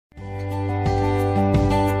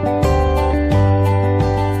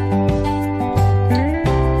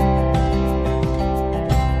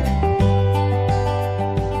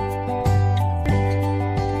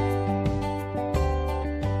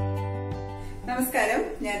നമസ്കാരം,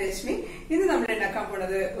 ഞാൻ രശ്മി. ഇന്ന് നമ്മൾ ഉണ്ടാക്കാൻ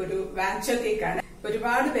പോണത് ഒരു വാൻചോ കേക്ക് ആണ്.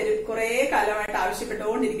 ഒരുപാട് പേര് കുറെ കാലമായിട്ട്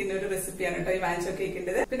ആവശ്യപ്പെട്ടുകൊണ്ടിരിക്കുന്ന ഒരു റെസിപ്പിയാണ് കേട്ടോ ഈ വാൻചോ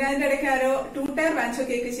കേക്കിന്റേത്. പിന്നെ അതിന്റെ ഇടയ്ക്ക് ആരോ 2 ടയർ വാൻചോ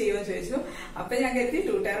കേക്ക് ചെയ്യുമെന്ന് ചോദിച്ചു. അപ്പൊ ഞാൻ കരുതി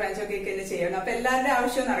 2 ടയർ വാൻചോ കേക്ക് തന്നെ ചെയ്യണം. അപ്പൊ എല്ലാവരുടെ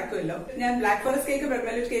ആവശ്യവും നടക്കുമല്ലോ. ഞാൻ black forest cake, red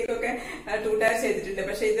velvet cake ഒക്കെ 2 ടയർ ചെയ്തിട്ടുണ്ട്.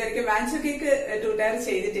 പക്ഷെ ഇതുവരെയ്ക്ക് വാൻചോ കേക്ക് 2 ടയർ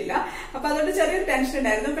ചെയ്തിട്ടില്ല. അപ്പൊ അതുകൊണ്ട് ചെറിയൊരു ടെൻഷൻ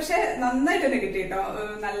ഉണ്ടായിരുന്നു. പക്ഷെ നന്നായിട്ട് തന്നെ കിട്ടി കേട്ടോ.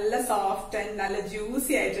 നല്ല സോഫ്റ്റ് ആൻഡ് നല്ല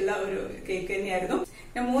ജ്യൂസി ആയിട്ടുള്ള ഒരു കേക്ക് തന്നെയായിരുന്നു.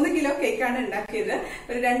 ഞാൻ 3 കിലോ കേക്കാണ് ഉണ്ടാക്കിയത്.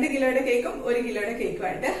 ഒരു 2 കിലോയുടെ കേക്കും 1 കിലോയുടെ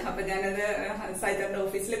കേക്കുമായിട്ട്. അപ്പൊ ഞാനത് സൈതറിന്റെ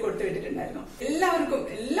ഓഫീസിൽ കൊടുത്തു വിട്ടിട്ടുണ്ടായിരുന്നു. എല്ലാവർക്കും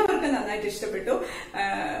നന്നായിട്ട് ഇഷ്ടപ്പെട്ടു.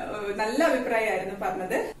 നല്ല അഭിപ്രായമായിരുന്നു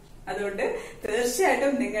പറഞ്ഞത്. അതുകൊണ്ട്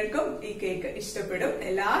തീർച്ചയായിട്ടും നിങ്ങൾക്കും ഈ കേക്ക് ഇഷ്ടപ്പെടും.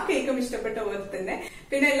 എല്ലാ കേക്കും ഇഷ്ടപ്പെട്ട പോലെ തന്നെ.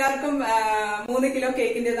 പിന്നെ എല്ലാവർക്കും 3 കിലോ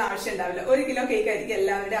കേക്കിന്റെ ഒന്നും ആവശ്യം ഉണ്ടാവില്ല. 1 കിലോ കേക്ക് ആയിരിക്കും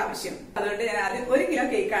എല്ലാവരുടെ ആവശ്യം. അതുകൊണ്ട് ഞാൻ ആദ്യം 1 കിലോ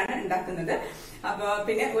കേക്കാണ് ഉണ്ടാക്കുന്നത്. അപ്പൊ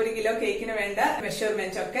പിന്നെ 1 കിലോ കേക്കിന് വേണ്ട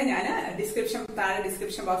മെഷർമെന്റ് ഒക്കെ ഞാൻ താഴെ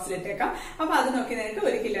ഡിസ്ക്രിപ്ഷൻ ബോക്സിൽ ഇട്ടേക്കാം. അപ്പൊ അത് നോക്കി നിങ്ങൾക്ക്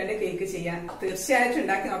 1 കിലോന്റെ കേക്ക് ചെയ്യാൻ തീർച്ചയായിട്ടും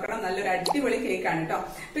ഉണ്ടാക്കി നോക്കണം. നല്ലൊരു അടിപൊളി കേക്കാണ് കേട്ടോ.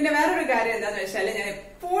 പിന്നെ വേറൊരു കാര്യം എന്താന്ന് വെച്ചാല് ഞാൻ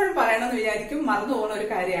എപ്പോഴും പറയണമെന്ന് വിചാരിക്കും, മറന്നു പോകുന്ന ഒരു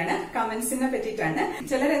കാര്യമാണ് കമന്റ്സിനെ പറ്റിയിട്ടാണ്.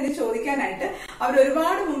 ചിലരെന്ത് ചോദിക്കാനായിട്ട് അവർ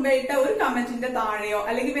ഒരുപാട് മുമ്പേ ഇട്ട ഒരു കമന്റിന്റെ താഴെയോ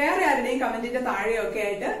അല്ലെങ്കിൽ വേറെ ആരുടെയും കമന്റിന്റെ താഴെയോ ഒക്കെ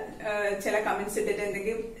ആയിട്ട് ചില കമന്റ്സ് ഇട്ടിട്ട്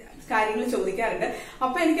എന്തെങ്കിലും കാര്യങ്ങൾ ചോദിക്കാറുണ്ട്.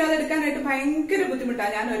 അപ്പൊ എനിക്ക് അത് എടുക്കാനായിട്ട് ഭയങ്കര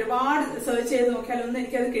ബുദ്ധിമുട്ടാണ്. ഞാൻ ഒരുപാട് സെർച്ച് ചെയ്ത് നോക്കിയാലൊന്നും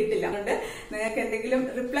എനിക്കത് കിട്ടില്ല. അതുകൊണ്ട് നിങ്ങൾക്ക് എന്തെങ്കിലും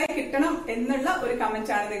റിപ്ലൈ കിട്ടണം എന്നുള്ള ഒരു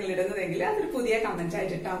കമന്റ് ആണ് നിങ്ങൾ ഇടുന്നതെങ്കിൽ അതൊരു പുതിയ കമന്റ്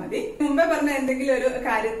ആയിട്ട് ഇട്ടാൽ മതി. മുമ്പേ പറഞ്ഞ എന്തെങ്കിലും ഒരു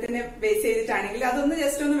കാര്യത്തിനെ ബേസ് ചെയ്തിട്ടാണെങ്കിൽ അതൊന്ന്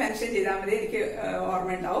ജസ്റ്റ് ഒന്ന് മെൻഷൻ ചെയ്താൽ മതി. എനിക്ക്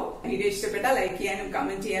ഓർമ്മ ഉണ്ടാവും. വീഡിയോ ഇഷ്ടപ്പെട്ടാൽ ലൈക്ക് ചെയ്യാനും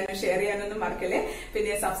കമന്റ് ചെയ്യാനും ഷെയർ ചെയ്യാനൊന്നും മറക്കല്ലേ.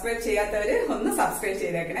 പിന്നെ സബ്സ്ക്രൈബ് ചെയ്യാത്തവര് ഒന്ന് സബ്സ്ക്രൈബ്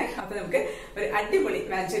ചെയ്തേക്കണേ. അപ്പൊ നമുക്ക് ഒരു അടിപൊളി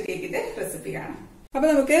വാൻചോ കേക്കിന്റെ റെസിപ്പി കാണാം. അപ്പൊ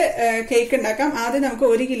നമുക്ക് കേക്ക് ഉണ്ടാക്കാം. ആദ്യം നമുക്ക്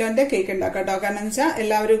 1 കിലോന്റെ കേക്ക് ഉണ്ടാക്കാം കേട്ടോ. കാരണം എന്ന് വെച്ചാൽ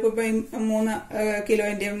എല്ലാവർക്കും ഇപ്പൊ 3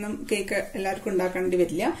 കിലോന്റെ ഒന്നും കേക്ക് എല്ലാവർക്കും ഉണ്ടാക്കേണ്ടി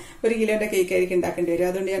വരില്ല. 1 കിലോന്റെ കേക്ക് ആയിരിക്കും ഉണ്ടാക്കേണ്ടി വരും.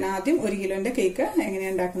 അതുകൊണ്ട് ഞാൻ ആദ്യം 1 കിലോന്റെ കേക്ക്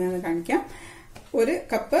എങ്ങനെയാണ് ഉണ്ടാക്കുന്നതെന്ന് കാണിക്കാം. 1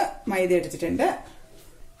 കപ്പ് മൈദ എടുത്തിട്ടുണ്ട്.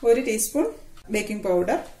 1 teaspoon baking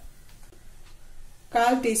powder,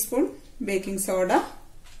 1/4 teaspoon baking soda,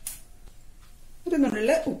 ഒരു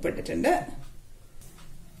നുള്ളില് ഉപ്പിട്ടിട്ടുണ്ട്.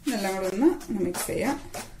 എല്ലാം കൂടെ ഒന്ന് മിക്സ് ചെയ്യാം.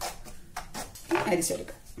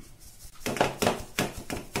 അരിച്ചെടുക്കാം.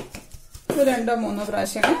 2 3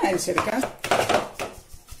 പ്രാവശ്യം അരിച്ചെടുക്കാം.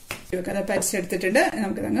 അരിച്ചെടുത്തിട്ടുണ്ട്.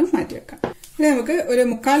 നമുക്ക് തന്നെ മാറ്റി വെക്കാം. ഇനി നമുക്ക് ഒരു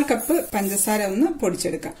 1/4 കപ്പ് പഞ്ചസാര ഒന്ന്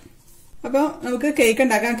പൊടിച്ചെടുക്കാം. അപ്പൊ നമുക്ക് കേക്ക്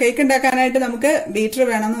ഉണ്ടാക്കാം. കേക്ക് ഉണ്ടാക്കാനായിട്ട് നമുക്ക് ബീറ്റർ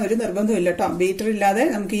വേണമെന്ന് ഒരു നിർബന്ധമില്ല കേട്ടോ. ബീറ്റർ ഇല്ലാതെ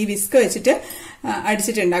നമുക്ക് ഈ വിസ്ക് വെച്ചിട്ട്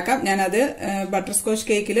അടിച്ചിട്ട് ഉണ്ടാക്കാം. ഞാനത് ബട്ടർ സ്കോച്ച്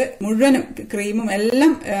കേക്കില് മുഴുവനും ക്രീമും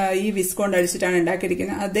എല്ലാം ഈ വിസ്ക് കൊണ്ട് അടിച്ചിട്ടാണ്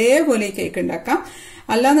ഉണ്ടാക്കിയിരിക്കുന്നത്. അതേപോലെ ഈ കേക്ക് ഉണ്ടാക്കാം.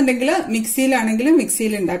 അല്ലാന്നുണ്ടെങ്കിൽ മിക്സിയിലാണെങ്കിലും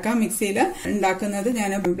മിക്സിയിൽ ഉണ്ടാക്കാം. മിക്സിയിൽ ഉണ്ടാക്കുന്നത്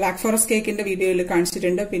ഞാൻ ബ്ലാക്ക് ഫോറസ്റ്റ് കേക്കിന്റെ വീഡിയോയിൽ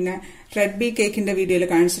കാണിച്ചിട്ടുണ്ട്. പിന്നെ റെഡ് ബി കേക്കിന്റെ വീഡിയോയിൽ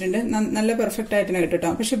കാണിച്ചിട്ടുണ്ട്. നല്ല പെർഫെക്റ്റ് ആയിട്ട് തന്നെ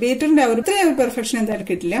കിട്ടും. പക്ഷെ ബീറ്ററിന്റെ ഇത്രയും പെർഫെക്ഷൻ എന്തായാലും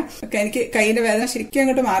കിട്ടില്ല. എനിക്ക് കൈയുടെ വേദന ശരിക്കും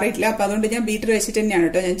അങ്ങോട്ട് മാറിയിട്ടില്ല. അപ്പൊ അതുകൊണ്ട് ഞാൻ ബീറ്റർ വെച്ചിട്ട് തന്നെയാണ്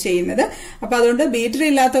കേട്ടോ ഞാൻ ചെയ്യുന്നത്. അപ്പൊ അതുകൊണ്ട് ബീറ്റർ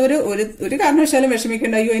ഇല്ലാത്തവർ ഒരു കാരണവശാലും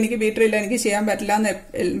വിഷമിക്കേണ്ട. അയ്യോ എനിക്ക് ബീറ്റർ ഇല്ല, എനിക്ക് ചെയ്യാൻ പറ്റില്ല എന്ന്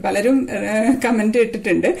പലരും കമന്റ്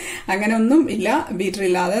ഇട്ടിട്ടുണ്ട്. അങ്ങനെ ഒന്നും ഇല്ല. ബീറ്റർ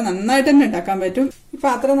ഇല്ലാതെ നന്നായിട്ട് തന്നെ ഉണ്ടാക്കാൻ പറ്റും. ഈ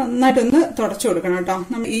പാത്രം നന്നായിട്ടൊന്ന് തുടച്ചു കൊടുക്കണം കേട്ടോ.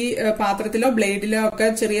 ഈ പാത്രത്തിലോ ബ്ലേഡിലോ ഒക്കെ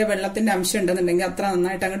ചെറിയ വെള്ളത്തിന്റെ അംശം ഉണ്ടെന്നുണ്ടെങ്കിൽ അത്ര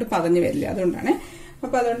നന്നായിട്ട് അങ്ങോട്ട് പതഞ്ഞു വരില്ല. അതുകൊണ്ടാണ്.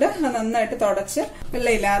 അപ്പൊ അതുകൊണ്ട് നന്നായിട്ട് തുടച്ച്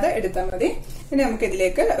വെള്ളമില്ലാതെ എടുത്താൽ മതി. ഇനി നമുക്ക്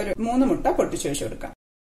ഇതിലേക്ക് ഒരു 3 മുട്ട പൊട്ടിച്ചു വെച്ച് കൊടുക്കാം.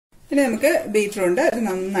 ഇനി നമുക്ക് ബീറ്റർ കൊണ്ട് ഇത്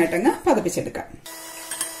നന്നായിട്ടങ്ങ് പതപ്പിച്ചെടുക്കാം.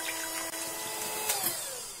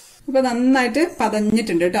 അപ്പൊ നന്നായിട്ട്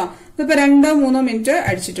പതഞ്ഞിട്ടുണ്ട് കേട്ടോ. ഇതിപ്പോ 2 3 മിനിറ്റ്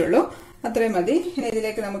അടിച്ചിട്ടുള്ളൂ. അത്രയും മതി. ഇനി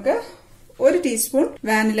ഇതിലേക്ക് നമുക്ക് 1 ടീസ്പൂൺ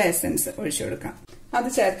വാനില എസൻസ് ഒഴിച്ചു കൊടുക്കാം. അത്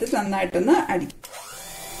ചേർത്ത് നന്നായിട്ടൊന്ന് അടിക്കും.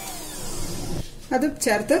 അത്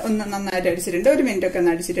ചേർത്ത് ഒന്ന് നന്നായിട്ട് അടിച്ചിട്ടുണ്ട്. 1 മിനിറ്റ് ഒക്കെ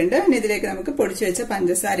ഒന്ന് അടിച്ചിട്ടുണ്ട്. ഇനി ഇതിലേക്ക് നമുക്ക് പൊടിച്ചു വെച്ച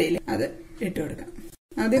പഞ്ചസാരയിൽ അത് ഇട്ട് കൊടുക്കാം.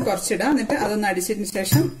 ആദ്യം കുറച്ചിടാം. എന്നിട്ട് അതൊന്ന് അടിച്ചതിന്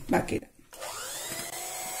ശേഷം ബാക്കിയിടാം.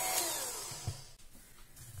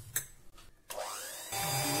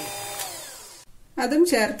 അതും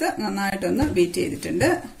ചേർത്ത് നന്നായിട്ടൊന്ന് ബീറ്റ് ചെയ്തിട്ടുണ്ട്.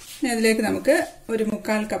 ഇനി അതിലേക്ക് നമുക്ക് ഒരു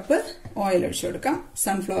 1/4 കപ്പ് ഓയിൽ ഒഴിച്ചു കൊടുക്കാം.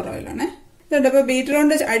 സൺഫ്ലവർ ഓയിലാണ്. ഇപ്പൊ ബീറ്റർ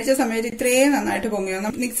കൊണ്ട് അടിച്ച സമയത്ത് ഇത്രയും നന്നായിട്ട് പൊങ്ങി വന്നു.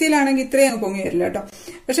 മിക്സിയിലാണെങ്കിൽ ഇത്രയും പൊങ്ങി വരില്ല കേട്ടോ.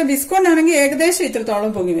 പക്ഷെ ബിസ്കോണ്ടാണെങ്കിൽ ഏകദേശം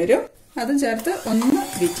ഇത്രത്തോളം പൊങ്ങി വരും. അതും ചേർത്ത് ഒന്ന്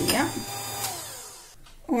ബീറ്റ് ചെയ്യാം.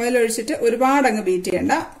 ഓയിൽ ഒഴിച്ചിട്ട് ഒരുപാട് അങ്ങ് ബീറ്റ്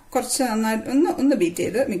ചെയ്യണ്ട. കുറച്ച് നന്നായിട്ട് ഒന്ന് ബീറ്റ്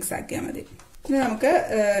ചെയ്ത് മിക്സ് ആക്കിയാൽ മതി. ഇനി നമുക്ക്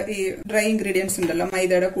ഈ ഡ്രൈ ഇൻഗ്രീഡിയൻസ് ഉണ്ടല്ലോ,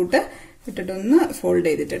 മൈദയുടെ കൂട്ട് ഇട്ടിട്ടൊന്ന് ഫോൾഡ്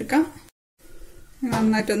ചെയ്തിട്ടെടുക്കാം.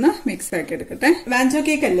 നന്നായിട്ടൊന്ന് മിക്സ് ആക്കി എടുക്കട്ടെ. വാൻചോ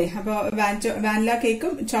കേക്ക് അല്ലേ, അപ്പൊ വാനില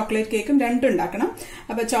കേക്കും ചോക്ലേറ്റ് കേക്കും രണ്ടും ഉണ്ടാക്കണം.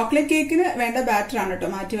 അപ്പൊ ചോക്ലേറ്റ് കേക്കിന് വേണ്ട ബാറ്റർ ആണ് കേട്ടോ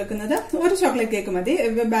മാറ്റി വെക്കുന്നത്. 1 ചോക്ലേറ്റ് കേക്ക് മതി.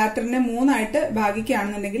 ബാറ്ററിനെ 3 ആയിട്ട്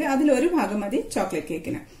ഭാഗിക്കുകയാണെന്നുണ്ടെങ്കിൽ അതിലൊരു ഭാഗം മതി ചോക്ലേറ്റ്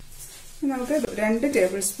കേക്കിന്. നമുക്ക് 2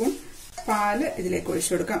 ടേബിൾ സ്പൂൺ പാല് ഇതിലേക്ക്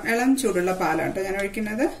ഒഴിച്ചു കൊടുക്കാം. ഇളം ചൂടുള്ള പാലാണ് കേട്ടോ ഞാൻ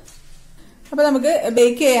ഒഴിക്കുന്നത്. അപ്പൊ നമുക്ക്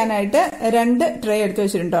ബേക്ക് ചെയ്യാനായിട്ട് 2 ട്രേ എടുത്ത്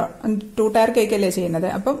വെച്ചിട്ടുണ്ടോ. 2 ടയർ കേക്ക് അല്ലേ ചെയ്യുന്നത്.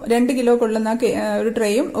 അപ്പം 2 കിലോ കൊള്ളുന്ന ഒരു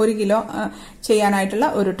ട്രേയും 1 കിലോ ചെയ്യാനായിട്ടുള്ള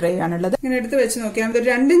ഒരു ട്രേ ആണുള്ളത്. ഇങ്ങനെ എടുത്ത് വെച്ച് നോക്കിയാൽ മതി.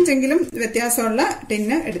 2 ഇഞ്ചെങ്കിലും വ്യത്യാസമുള്ള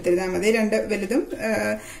ടിന്ന് എടുത്തിരുന്നാൽ മതി. 2 വലുതും.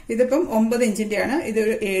 ഇതിപ്പം 9 ഇഞ്ചിന്റെയാണ്,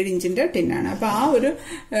 ഇതൊരു 7 ഇഞ്ചിന്റെ ടിന്നാണ്. അപ്പൊ ആ ഒരു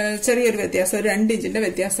ചെറിയൊരു വ്യത്യാസം, ഒരു 2 ഇഞ്ചിന്റെ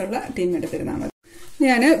വ്യത്യാസമുള്ള ടിൻ എടുത്തിരുന്നാൽ മതി.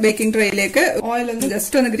 ഞാൻ ബേക്കിംഗ് ട്രേയിലേക്ക് ഓയിൽ ഒന്ന്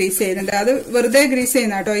ജസ്റ്റ് ഒന്ന് ഗ്രീസ് ചെയ്യുന്നുണ്ട്. അത് വെറുതെ ഗ്രീസ്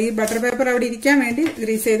ചെയ്യുന്ന കേട്ടോ. ഈ ബട്ടർ പേപ്പർ അവിടെ ഇരിക്കാൻ വേണ്ടി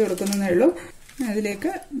ഗ്രീസ് ചെയ്ത് കൊടുക്കുന്നതേ ഉള്ളൂ.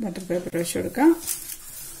 അതിലേക്ക് ബട്ടർ പേപ്പർ ഒഴിച്ചു കൊടുക്കാം.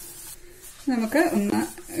 നമുക്ക് ഒന്ന്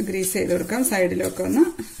ഗ്രീസ് ചെയ്ത് കൊടുക്കാം. സൈഡിലൊക്കെ ഒന്ന്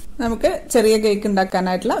നമുക്ക് ചെറിയ കേക്ക്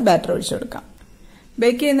ഉണ്ടാക്കാനായിട്ടുള്ള ബാറ്റർ ഒഴിച്ചു കൊടുക്കാം.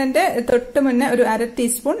 ബേക്ക് ചെയ്യുന്നതിന്റെ തൊട്ട് മുന്നേ ഒരു 1/2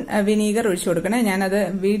 ടീസ്പൂൺ വിനീഗർ ഒഴിച്ചു കൊടുക്കണേ. ഞാനത്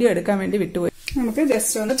വീഡിയോ എടുക്കാൻ വേണ്ടി വിട്ടുപോയി. നമുക്ക്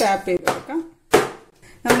ജസ്റ്റ് ഒന്ന് ടാപ്പ് ചെയ്ത് കൊടുക്കാം.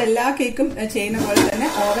 നമ്മൾ എല്ലാ കേക്കും ചെയ്യുന്ന പോലെ തന്നെ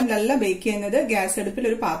ഓവനിലല്ല ബേക്ക് ചെയ്യുന്നത്. ഗ്യാസ് അടുപ്പിൽ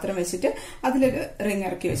ഒരു പാത്രം വെച്ചിട്ട് അതിലൊരു റിംഗ്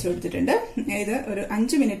ഇറക്കി വെച്ച് കൊടുത്തിട്ടുണ്ട്. ഇത് ഒരു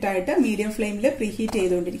 5 മിനിറ്റ് ആയിട്ട് മീഡിയം ഫ്ലെയിമിൽ പ്രീഹീറ്റ്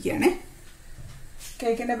ചെയ്തുകൊണ്ടിരിക്കുകയാണ്.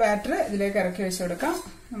 കേക്കിന്റെ ബാറ്റർ ഇതിലേക്ക് ഇറക്കി വെച്ച് കൊടുക്കാം.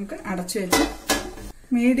 നമുക്ക് അടച്ചു വെച്ച്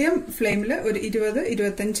മീഡിയം ഫ്ലെയിമിൽ ഒരു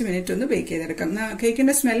 20-25 മിനിറ്റ് ഒന്ന് ബേക്ക് ചെയ്തെടുക്കാം.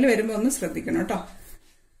 കേക്കിന്റെ സ്മെല്ല് വരുമ്പോൾ ഒന്ന് ശ്രദ്ധിക്കണം കേട്ടോ.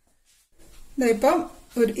 ഇപ്പം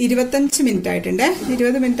ഒരു 25 മിനിറ്റ് ആയിട്ടുണ്ട്.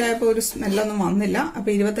 20 മിനിറ്റ് ആയപ്പോൾ ഒരു സ്മെല്ലൊന്നും വന്നില്ല. അപ്പൊ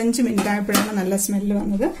 25 മിനിറ്റ് ആയപ്പോഴാണ് നല്ല സ്മെല്ല്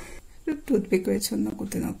വന്നത്. ഒരു ടൂത്ത് പിക്ക് വെച്ച് ഒന്ന്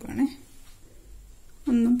കുത്തി നോക്കുകയാണെ.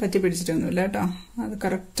 ഒന്നും പറ്റി പിടിച്ചിട്ടൊന്നുമില്ല കേട്ടോ. അത്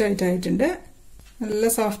കറക്റ്റ് ആയിട്ടായിട്ടുണ്ട്. നല്ല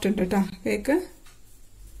സോഫ്റ്റ് ഉണ്ട് കേട്ടോ കേക്ക്.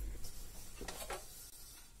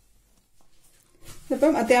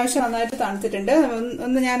 ഇപ്പം അത്യാവശ്യം നന്നായിട്ട് തണുത്തിട്ടുണ്ട്.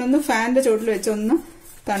 ഞാനൊന്ന് ഫാനിന്റെ ചോട്ടിൽ വെച്ച് ഒന്ന്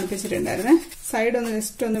തണുപ്പിച്ചിട്ടുണ്ടായിരുന്നേ. സൈഡ് ഒന്ന്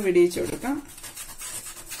ജസ്റ്റ് ഒന്ന് വിടിയിച്ചു കൊടുക്കാം.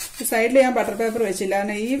 സൈഡിൽ ഞാൻ ബട്ടർ പേപ്പർ വെച്ചില്ല.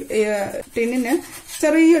 കാരണം ഈ ടിന്നിന്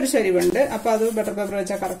ചെറിയൊരു ചരിവുണ്ട്. അപ്പൊ അത് ബട്ടർ പേപ്പർ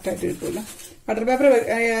വെച്ചാൽ കറക്റ്റ് ആയിട്ട് കിട്ടൂല. ബട്ടർ പേപ്പർ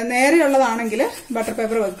നേരെയുള്ളതാണെങ്കിൽ ബട്ടർ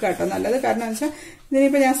പേപ്പർ വെക്കുക കേട്ടോ നല്ലത്. കാരണം എന്ന് വെച്ചാൽ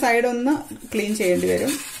ഇതിനിപ്പോ ഞാൻ സൈഡ് ഒന്ന് ക്ലീൻ ചെയ്യേണ്ടി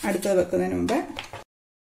വരും അടുത്തത് വെക്കുന്നതിന് മുമ്പേ.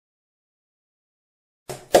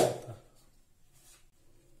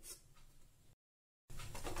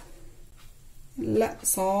 നല്ല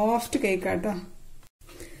സോഫ്റ്റ് കേക്കാട്ടോ.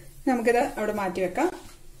 നമുക്കിത് അവിടെ മാറ്റി വെക്കാം.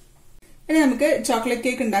 ഇനി നമുക്ക് ചോക്ലേറ്റ്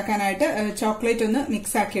കേക്ക് ഉണ്ടാക്കാനായിട്ട് ചോക്ലേറ്റ് ഒന്ന്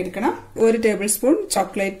മിക്സ് ആക്കി എടുക്കണം. 1 ടേബിൾ സ്പൂൺ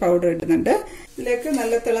ചോക്ലേറ്റ് പൗഡർ ഇടുന്നുണ്ട്. ഇതിലേക്ക്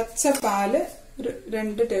നല്ല തിളച്ച പാല് ഒരു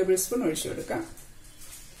 2 ടേബിൾ സ്പൂൺ ഒഴിച്ചു കൊടുക്കാം.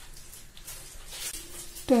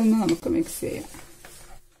 ഇതൊന്ന് നമുക്ക് മിക്സ് ചെയ്യാം.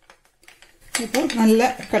 ഇപ്പം നല്ല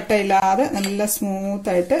കട്ടയില്ലാതെ നല്ല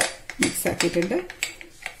സ്മൂത്ത് ആയിട്ട് മിക്സ് ആക്കിയിട്ടുണ്ട്.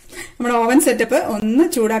 നമ്മുടെ ഓവൻ സെറ്റപ്പ് ഒന്ന്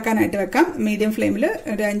ചൂടാക്കാനായിട്ട് വെക്കാം. മീഡിയം ഫ്ലെയിമിൽ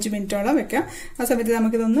ഒരു 5 മിനിറ്റോളം വെക്കാം. ആ സമയത്ത്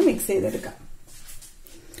നമുക്കിതൊന്ന് മിക്സ് ചെയ്തെടുക്കാം.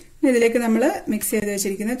 ഇതിലേക്ക് നമ്മൾ മിക്സ് ചെയ്ത്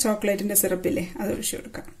വെച്ചിരിക്കുന്ന ചോക്ലേറ്റിന്റെ സിറപ്പില്ലേ അത് ഒഴിച്ചു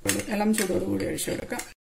കൊടുക്കാം. ഇളം ചൂടോടുകൂടി ഒഴിച്ചു കൊടുക്കാം.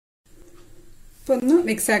 ഇപ്പൊ ഒന്ന്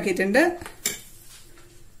മിക്സ് ആക്കിയിട്ടുണ്ട്.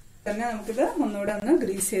 തന്നെ നമുക്കിത് ഒന്നുകൂടെ ഒന്ന്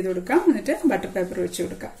ഗ്രീസ് ചെയ്ത് കൊടുക്കാം. എന്നിട്ട് ബട്ടർ പേപ്പർ വെച്ച്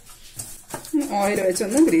കൊടുക്കാം. ഓയിൽ വെച്ച്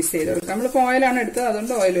ഒന്ന് ഗ്രീസ് ചെയ്ത് കൊടുക്കാം. നമ്മളിപ്പോൾ ഓയിലാണ് എടുത്തത്,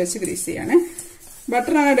 അതുകൊണ്ട് ഓയിൽ വെച്ച് ഗ്രീസ് ചെയ്യണേ.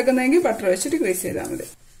 ബട്ടറാണ് എടുക്കുന്നതെങ്കിൽ ബട്ടർ വെച്ചിട്ട് ഗ്രീസ് ചെയ്താൽ മതി.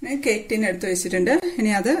 കേക്ക് ടിൻ എടുത്ത് വെച്ചിട്ടുണ്ട്.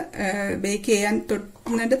 ഇനി അത് ബേക്ക് ചെയ്യാൻ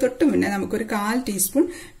തൊട്ട് മുന്നേ നമുക്കൊരു 1/4 ടീസ്പൂൺ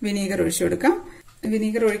വിനീഗർ ഒഴിച്ചു കൊടുക്കാം.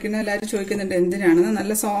 വിനീഗർ ഒഴിക്കുന്ന എല്ലാവരും ചോദിക്കുന്നുണ്ട് എന്തിനാണെന്ന്.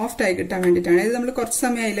 നല്ല സോഫ്റ്റ് ആയി കിട്ടാൻ വേണ്ടിയിട്ടാണ്. ഇത് നമ്മൾ കുറച്ച്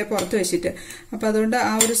സമയമായില്ലേ പുറത്ത് വെച്ചിട്ട്. അപ്പൊ അതുകൊണ്ട്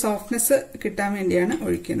ആ ഒരു സോഫ്റ്റ്നെസ് കിട്ടാൻ വേണ്ടിയാണ്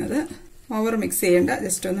ഒഴിക്കുന്നത്. ഓവർ മിക്സ് ചെയ്യേണ്ട,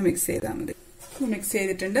 ജസ്റ്റ് ഒന്ന് മിക്സ് ചെയ്താൽ മതി. മിക്സ്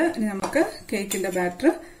ചെയ്തിട്ടുണ്ട്. ഇനി നമുക്ക് കേക്കിന്റെ ബാറ്റർ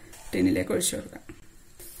ടിന്നിലേക്ക് ഒഴിച്ചു കൊടുക്കാം.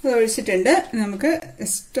 അത് ഒഴിച്ചിട്ടുണ്ട്. നമുക്ക്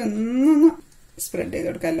ജസ്റ്റ് ഒന്നൊന്ന് സ്പ്രെഡ് ചെയ്ത്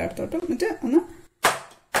കൊടുക്കാം എല്ലായിടത്തോട്ടും. എന്നിട്ട് ഒന്ന്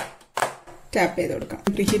ടാപ്പ് ചെയ്ത് കൊടുക്കാം.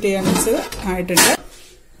 പ്രീഹീറ്റ് ചെയ്യാൻ വെച്ചത് ആയിട്ടുണ്ട്.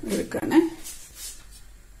 എടുക്കുകയാണ്.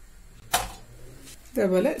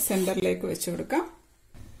 ഇതേപോലെ സെന്ററിലേക്ക് വെച്ച് കൊടുക്കാം.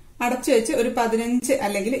 അടച്ചു വെച്ച് ഒരു 15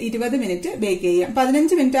 അല്ലെങ്കിൽ 20 മിനിറ്റ് ബേക്ക് ചെയ്യാം.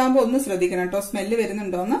 15 മിനിറ്റ് ആകുമ്പോൾ ഒന്ന് ശ്രദ്ധിക്കണം കേട്ടോ, സ്മെല്ല്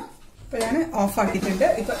വരുന്നുണ്ടോന്ന്. ഇപ്പൊ ഞാൻ ഓഫ് ആക്കിയിട്ടുണ്ട്.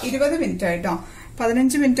 ഇപ്പൊ 20 മിനിറ്റ് ആയിട്ടോ.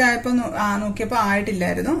 15 മിനിറ്റ് ആയപ്പോ നോക്കിയപ്പോ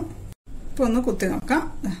ആയിട്ടില്ലായിരുന്നു. ഇപ്പൊ ഒന്ന് കുത്തി നോക്കാം.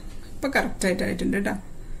 ഇപ്പൊ കറക്റ്റ് ആയിട്ടുണ്ട് കേട്ടോ.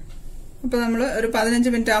 അപ്പൊ നമ്മള് ഒരു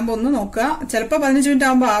 15 മിനിറ്റ് ആകുമ്പോ ഒന്ന് നോക്കുക. ചിലപ്പോ 15 മിനിറ്റ്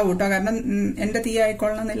ആകുമ്പോ ആവും കേട്ടോ. കാരണം എന്റെ തീ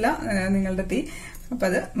ആയിക്കൊള്ളണമെന്നില്ല, നിങ്ങളുടെ തീ. അപ്പൊ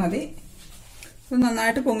അത് മതി. ഇത്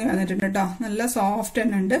നന്നായിട്ട് പൊങ്ങി വന്നിട്ടുണ്ട് കേട്ടോ. നല്ല സോഫ്റ്റ്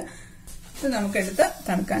തന്നെ ഉണ്ട്. ഇത് നമുക്കെടുത്ത്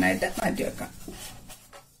തണുക്കാനായിട്ട് മാറ്റി വെക്കാം.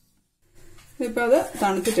 ഇപ്പൊ അത്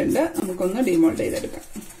തണുത്തിട്ടുണ്ട്. നമുക്കൊന്ന് ഡിമോൾഡ് ചെയ്തെടുക്കാം.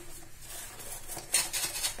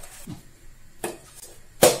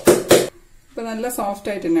 ഇപ്പൊ നല്ല സോഫ്റ്റ്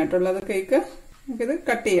ആയിട്ട് തന്നെ കേട്ടുള്ളത് കേക്ക്. നമുക്കിത്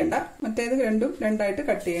കട്ട് ചെയ്യണ്ട. മറ്റേത് രണ്ടായിട്ട്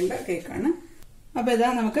കട്ട് ചെയ്യേണ്ട കേക്കാണ്. അപ്പൊ ഇതാ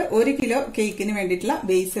നമുക്ക് 1 കിലോ കേക്കിന് വേണ്ടിയിട്ടുള്ള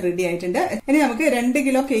ബേസ് റെഡി ആയിട്ടുണ്ട്. ഇനി നമുക്ക് 2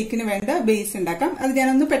 കിലോ കേക്കിന് വേണ്ട ബേസ് ഉണ്ടാക്കാം. അത്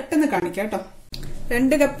ഞാനൊന്ന് പെട്ടെന്ന് കാണിക്കാം കേട്ടോ.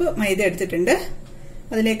 2 കപ്പ് മൈദ എടുത്തിട്ടുണ്ട്.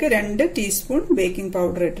 അതിലേക്ക് 2 ടീസ്പൂൺ ബേക്കിംഗ്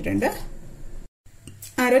പൗഡർ ഇട്ടിട്ടുണ്ട്.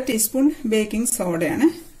 1/2 ടീസ്പൂൺ ബേക്കിംഗ് സോഡയാണ്.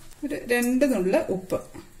 ഒരു 2 നുള്ള് ഉപ്പ്.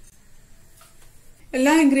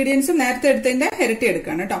 എല്ലാ ഇൻഗ്രീഡിയൻസും നേരത്തെ എടുത്തതിന്റെ ഇരട്ടി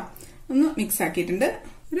എടുക്കാണ് കേട്ടോ. ഒന്ന് മിക്സ് ആക്കിയിട്ടുണ്ട്.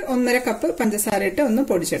 ഒരു 1.5 കപ്പ് പഞ്ചസാര ഇട്ട് ഒന്ന്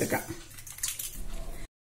പൊടിച്ചെടുക്കാം.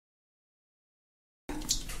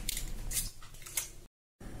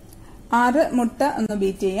 6 മുട്ട ഒന്ന്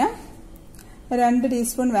ബീറ്റ് ചെയ്യാം. 2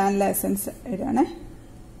 ടീസ്പൂൺ വാനില എസൻസ് ഇടാണേ.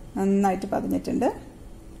 നന്നായിട്ട് പതിഞ്ഞിട്ടുണ്ട്.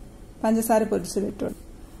 പഞ്ചസാര പൊടിച്ചത് ഇട്ടു.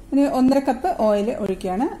 ഇനി 1.5 കപ്പ് ഓയിൽ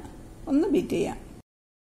ഒഴിക്കുകയാണ്. ഒന്ന് ബീറ്റ് ചെയ്യാം.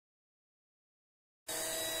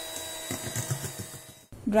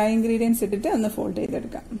 ഡ്രൈ ഇൻഗ്രീഡിയൻസ് ഇട്ടിട്ട് ഒന്ന് ഫോൾഡ്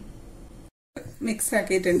ചെയ്തെടുക്കാം. മിക്സ്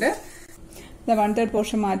ആക്കിയിട്ടുണ്ട്. 1/3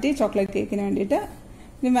 പോർഷൻ മാറ്റി ചോക്ലേറ്റ് കേക്കിന് വേണ്ടിയിട്ട്.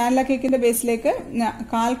 ഇനി വാനില കേക്കിന്റെ ബേസിലേക്ക്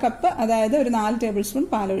 1/4 കപ്പ്, അതായത് ഒരു 4 ടേബിൾ സ്പൂൺ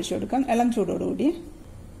പാൽ ഒഴിച്ചു കൊടുക്കാം. ഇളം ചൂടോടുകൂടി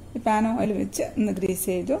പാൻ ഓയിൽ വെച്ച് ഒന്ന് ഗ്രീസ്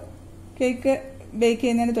ചെയ്തു. കേക്ക് ബേക്ക്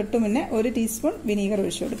ചെയ്യുന്നതിന് തൊട്ട് മുന്നേ 1 ടീസ്പൂൺ വിനീഗർ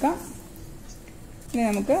ഒഴിച്ചു കൊടുക്കാം. ഇനി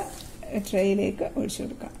നമുക്ക് ട്രേയിലേക്ക് ഒഴിച്ചു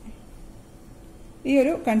കൊടുക്കാം. ഈ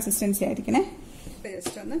ഒരു കൺസിസ്റ്റൻസി ആയിരിക്കണേ.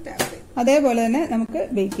 അതേപോലെ തന്നെ നമുക്ക്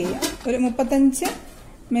ബേക്ക് ചെയ്യാം. ഒരു 35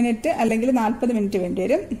 മിനിറ്റ് അല്ലെങ്കിൽ 40 മിനിറ്റ് വേണ്ടി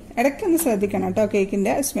വരും. ഇടയ്ക്കൊന്ന് ശ്രദ്ധിക്കണം കേട്ടോ,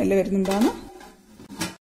 കേക്കിന്റെ സ്മെല്ല് വരുന്നുണ്ടോന്ന്.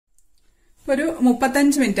 ഒരു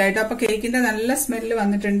 35 മിനിറ്റ് ആയിട്ട്. അപ്പൊ കേക്കിന്റെ നല്ല സ്മെല്ല്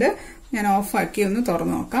വന്നിട്ടുണ്ട്. ഞാൻ ഓഫാക്കി ഒന്ന്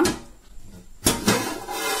തുറന്നു നോക്കാം.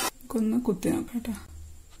 ഒന്ന് കുത്തി നോക്കാം കേട്ടോ.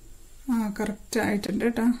 കറക്റ്റ് ആയിട്ടുണ്ട്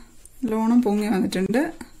കേട്ടോ. ലോണം പൊങ്ങി വന്നിട്ടുണ്ട്.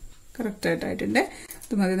 കറക്റ്റ് ആയിട്ടുണ്ട്.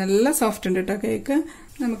 ഇത് മതി. നല്ല സോഫ്റ്റ് ഉണ്ട് കേട്ടോ കേക്ക്.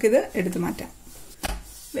 നമുക്കിത് എടുത്തു മാറ്റാം.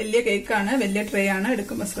 വലിയ കേക്കാണ്, വലിയ ട്രേ ആണ്,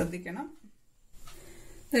 എടുക്കുമ്പോൾ ശ്രദ്ധിക്കണം.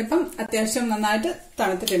 ഇപ്പം അത്യാവശ്യം നന്നായിട്ട്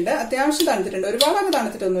തണുത്തിട്ടുണ്ട്. അത്യാവശ്യം തണുത്തിട്ടുണ്ട്. ഒരുപാട് അങ്ങ്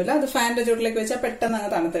തണുത്തിട്ടൊന്നുമില്ല. അത് ഫാനിന്റെ ചൂട്ടിലേക്ക് വെച്ചാൽ പെട്ടെന്ന്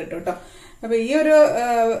അങ്ങ് തണുത്ത് കിട്ടും കേട്ടോ. അപ്പൊ ഈ ഒരു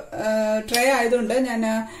ട്രേ ആയതുകൊണ്ട് ഞാൻ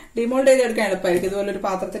ഡിമോൾഡ് ചെയ്തെടുക്കാൻ എളുപ്പമായിരിക്കും. ഇതുപോലെ ഒരു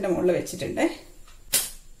പാത്രത്തിന്റെ മുകളിൽ വെച്ചിട്ടുണ്ട്.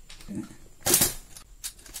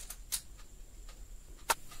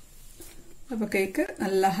 അപ്പൊ കേക്ക്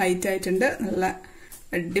നല്ല ഹൈറ്റ് ആയിട്ടുണ്ട്. നല്ല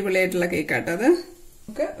അടിപൊളിയായിട്ടുള്ള കേക്കാട്ടോ അത്.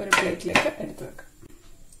 നമുക്ക് ഒരു പ്ലേറ്റിലേക്ക് എടുത്തു വെക്കാം.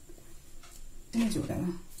 ചൂടാണ്,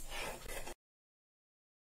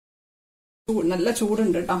 നല്ല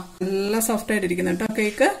ചൂടുണ്ട് കേട്ടോ. നല്ല സോഫ്റ്റ് ആയിട്ടിരിക്കുന്നു കേട്ടോ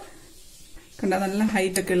കേക്ക്. കണ്ട നല്ല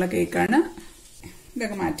ഹൈറ്റ് ഒക്കെ ഉള്ള കേക്കാണ്.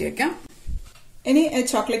 ഇതൊക്കെ മാറ്റി വെക്കാം. ഇനി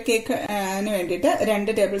ചോക്ലേറ്റ് കേക്കിന് വേണ്ടിയിട്ട്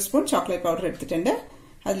 2 ടേബിൾ സ്പൂൺ ചോക്ലേറ്റ് പൗഡർ എടുത്തിട്ടുണ്ട്.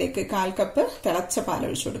 അതിലേക്ക് 1/4 കപ്പ് തിളച്ച പാൽ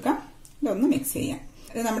ഒഴിച്ചു കൊടുക്കാം. ഇതൊന്ന് മിക്സ് ചെയ്യാം.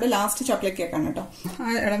 ഇത് നമ്മുടെ ലാസ്റ്റ് ചോക്ലേറ്റ് കേക്കാണ് കേട്ടോ.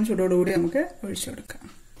 ആ ഇളം ചൂടോടുകൂടി നമുക്ക് ഒഴിച്ചു കൊടുക്കാം.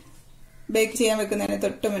 ബേക്ക് ചെയ്യാൻ വെക്കുന്നതിന്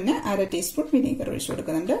തൊട്ട് മുന്നേ 1/2 ടീസ്പൂൺ വിനീഗർ ഒഴിച്ചു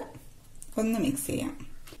കൊടുക്കുന്നുണ്ട്. ഒന്ന് മിക്സ് ചെയ്യാം.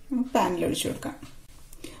 നമുക്ക് പാനിൽ ഒഴിച്ചു കൊടുക്കാം.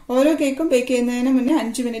 ഓരോ കേക്കും ബേക്ക് ചെയ്യുന്നതിന് മുന്നേ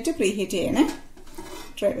 5 മിനിറ്റ് പ്രീ ഹീറ്റ് ചെയ്യണേ.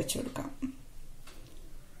 ട്രേ വെച്ചു കൊടുക്കാം.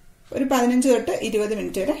 ഒരു 15 തൊട്ട് 20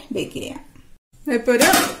 മിനിറ്റ് വരെ ബേക്ക് ചെയ്യാം. ഇപ്പൊ ഒരു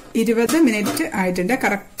 20 മിനിറ്റ് ആയിട്ടുണ്ട്.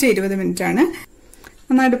 കറക്റ്റ് 20 മിനിറ്റ് ആണ്.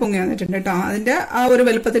 നന്നായിട്ട് പൊങ്ങി വന്നിട്ടുണ്ട് കേട്ടോ. അതിന്റെ ആ ഒരു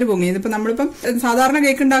വലുപ്പത്തിൽ പൊങ്ങി. ഇതിപ്പോ നമ്മളിപ്പം സാധാരണ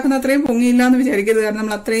കേക്ക് ഉണ്ടാക്കുന്ന അത്രയും പൊങ്ങിയില്ല എന്ന് വിചാരിക്കരുത്. കാരണം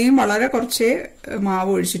നമ്മൾ അത്രയും വളരെ കുറച്ചേ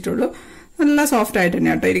മാവ് ഒഴിച്ചിട്ടുള്ളൂ. നല്ല സോഫ്റ്റ് ആയിട്ട്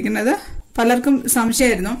തന്നെ കേട്ടോ ഇരിക്കുന്നത്. പലർക്കും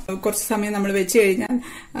സംശയമായിരുന്നു, കുറച്ച് സമയം നമ്മൾ വെച്ച് കഴിഞ്ഞാൽ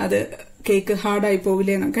അത് കേക്ക് ഹാർഡായി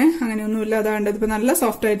പോവില്ലേ എന്നൊക്കെ. അങ്ങനെയൊന്നുമില്ല. അതാണ്ട് ഇപ്പൊ നല്ല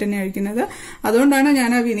സോഫ്റ്റ് ആയിട്ട് തന്നെയാണ് ഒഴിക്കുന്നത്. അതുകൊണ്ടാണ്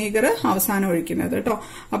ഞാൻ ആ വിനീഗർ അവസാനം ഒഴിക്കുന്നത് കേട്ടോ.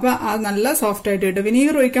 അപ്പൊ അത് നല്ല സോഫ്റ്റ് ആയിട്ട് കിട്ടും.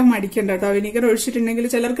 വിനീഗർ ഒഴിക്കാൻ മടിക്കണ്ട കേട്ടോ. വിനീഗർ ഒഴിച്ചിട്ടുണ്ടെങ്കിൽ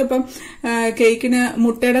ചിലർക്ക് ഇപ്പം കേക്കിന്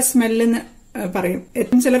മുട്ടയുടെ സ്മെല്ലെന്ന് പറയും.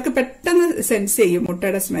 ചിലർക്ക് പെട്ടെന്ന് സെൻസ് ചെയ്യും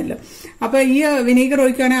മുട്ടയുടെ സ്മെല്ല്. അപ്പൊ ഈ വിനീഗർ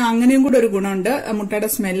ഒഴിക്കുകയാണെങ്കിൽ അങ്ങനെയും കൂടെ ഒരു ഗുണമുണ്ട്. മുട്ടയുടെ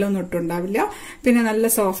സ്മെല്ലൊന്നും ഒട്ടുണ്ടാവില്ല. പിന്നെ നല്ല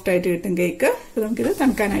സോഫ്റ്റ് ആയിട്ട് കിട്ടും കേക്ക്. അപ്പൊ നമുക്കിത്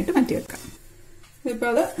തണുക്കാനായിട്ട് മാറ്റി വെക്കാം. ഇപ്പൊ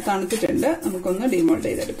അത് തണുത്തിട്ടുണ്ട്. നമുക്കൊന്ന് ഡിമോൾഡ്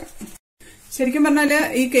ചെയ്തെടുക്കാം. ശരിക്കും പറഞ്ഞാല്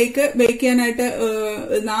ഈ കേക്ക് ബേക്ക് ചെയ്യാനായിട്ട്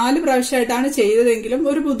 4 പ്രാവശ്യമായിട്ടാണ് ചെയ്തതെങ്കിലും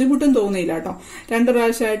ഒരു ബുദ്ധിമുട്ടും തോന്നിയില്ല കേട്ടോ. 2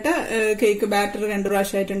 പ്രാവശ്യമായിട്ട് കേക്ക് ബാറ്റർ 2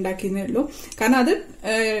 പ്രാവശ്യമായിട്ട് ഉണ്ടാക്കിയെന്നേ ഉള്ളൂ. കാരണം അത്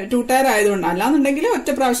 2 ടയർ ആയതുകൊണ്ട്. അല്ലാന്നുണ്ടെങ്കിൽ ഒറ്റ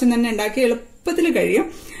പ്രാവശ്യം തന്നെ ഉണ്ടാക്കി എളുപ്പത്തിൽ കഴിയും.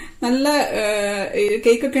 നല്ല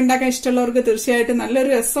കേക്കൊക്കെ ഉണ്ടാക്കാൻ ഇഷ്ടമുള്ളവർക്ക് തീർച്ചയായിട്ടും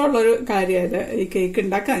നല്ലൊരു രസമുള്ളൊരു കാര്യമായത് ഈ കേക്ക്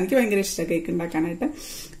ഉണ്ടാക്കാൻ. എനിക്ക് ഭയങ്കര ഇഷ്ടമാണ് കേക്ക് ഉണ്ടാക്കാനായിട്ട്.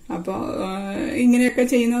 അപ്പോൾ ഇങ്ങനെയൊക്കെ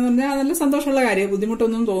ചെയ്യുന്നതെന്ന് പറഞ്ഞാൽ നല്ല സന്തോഷമുള്ള കാര്യമാണ്.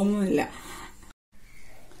 ബുദ്ധിമുട്ടൊന്നും തോന്നുന്നില്ല.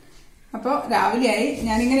 അപ്പോൾ രാവിലെയായി.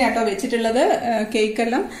 ഞാനിങ്ങനെ കേട്ടോ വെച്ചിട്ടുള്ളത്.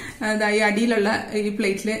 കേക്കെല്ലാം ഈ അടിയിലുള്ള ഈ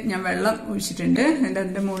പ്ലേറ്റിൽ ഞാൻ വെള്ളം ഒഴിച്ചിട്ടുണ്ട്.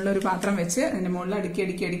 അതിന്റെ മുകളിൽ ഒരു പാത്രം വെച്ച് അതിന്റെ മുകളിൽ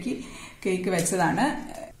അടുക്കി കേക്ക് വെച്ചതാണ്.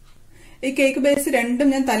 ഈ കേക്ക് ബേസ് രണ്ടും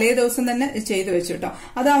ഞാൻ തലേ ദിവസം തന്നെ ചെയ്തു വെച്ചു കേട്ടോ.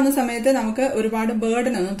 അതാവുന്ന സമയത്ത് നമുക്ക് ഒരുപാട്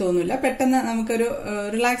ബേർഡൻ ഒന്നും തോന്നില്ല. പെട്ടെന്ന് നമുക്കൊരു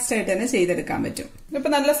റിലാക്സ്ഡ് ആയിട്ട് തന്നെ ചെയ്തെടുക്കാൻ പറ്റും.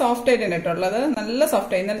 ഇപ്പൊ നല്ല സോഫ്റ്റ് ആയിട്ട് തന്നെ കേട്ടോ ഉള്ളത്. നല്ല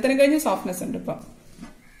സോഫ്റ്റ് ആയി. ഇന്നലത്തെ കഴിഞ്ഞ് സോഫ്റ്റ്നെസ് ഉണ്ട് ഇപ്പൊ.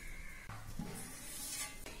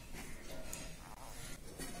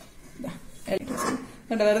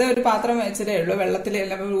 വെറുതെ ഒരു പാത്രം വെച്ചതേ ഉള്ളൂ. വെള്ളത്തിൽ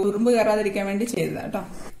ഉറുമ്പ് കയറാതിരിക്കാൻ വേണ്ടി ചെയ്തതാ കേട്ടോ.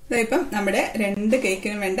 ഇപ്പം നമ്മുടെ 2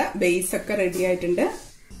 കേക്കിന് വേണ്ട ബേസ് ഒക്കെ റെഡി ആയിട്ടുണ്ട്.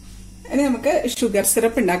 ഇനി നമുക്ക് ഷുഗർ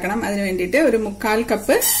സിറപ്പ് ഉണ്ടാക്കണം. അതിന് വേണ്ടിയിട്ട് ഒരു 1/4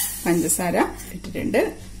 കപ്പ് പഞ്ചസാര ഇട്ടിട്ടുണ്ട്.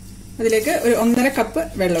 അതിലേക്ക് ഒരു 1.5 കപ്പ്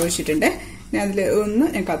വെള്ളം ഒഴിച്ചിട്ടുണ്ട്. ഞാൻ അതിൽ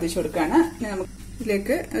ഞാൻ കത്തിച്ചു കൊടുക്കുകയാണ്. നമുക്ക്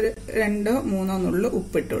ഇതിലേക്ക് ഒരു 2-3 നുള്ളു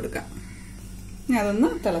ഉപ്പിട്ട് കൊടുക്കാം. ഇനി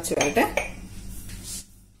അതൊന്ന് തിളച്ച് വരട്ടെ.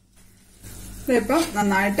 ഇതിപ്പം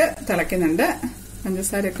നന്നായിട്ട് തിളയ്ക്കുന്നുണ്ട്.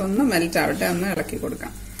 പഞ്ചസാരയൊക്കെ ഒന്ന് മെൽറ്റ് ആവട്ടെ. ഒന്ന് ഇളക്കി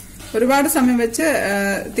കൊടുക്കാം. ഒരുപാട് സമയം വെച്ച്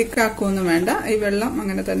തിക്കാക്കൊന്നും വേണ്ട. ഈ വെള്ളം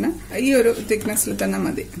അങ്ങനെ തന്നെ ഈ ഒരു തിക്നെസ്സിൽ തന്നെ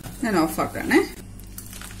മതി. ഞാൻ ഓഫാക്കാണേ.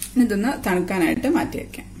 ഇതൊന്ന് തണുക്കാനായിട്ട് മാറ്റി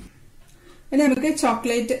വെക്കാം. ഇനി നമുക്ക്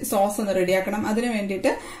ചോക്ലേറ്റ് സോസ് ഒന്ന് റെഡിയാക്കണം. അതിനു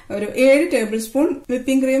വേണ്ടിയിട്ട് ഒരു 7 ടേബിൾ സ്പൂൺ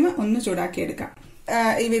വിപ്പിംഗ് ക്രീം ഒന്ന് ചൂടാക്കിയെടുക്കാം.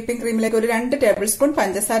 ഈ വിപ്പിംഗ് ക്രീമിലേക്ക് ഒരു 2 ടേബിൾ സ്പൂൺ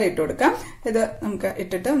പഞ്ചസാര ഇട്ട് കൊടുക്കാം. ഇത് നമുക്ക്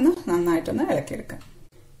ഇട്ടിട്ട് ഒന്ന് നന്നായിട്ടൊന്ന് ഇളക്കിയെടുക്കാം.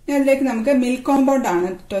 ഇനി അതിലേക്ക് നമുക്ക് മിൽക്ക് കോമ്പൗണ്ട് ആണ്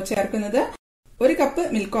ചേർക്കുന്നത്. 1 കപ്പ്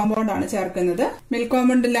മിൽക്ക് കോമ്പൗണ്ട് ആണ് ചേർക്കുന്നത്. മിൽക്ക്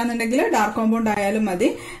കോമ്പൗണ്ട് ഇല്ലാന്നുണ്ടെങ്കിൽ ഡാർക്ക് കോമ്പൗണ്ട് ആയാലും മതി.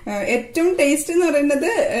 ഏറ്റവും ടേസ്റ്റ് എന്ന് പറയുന്നത്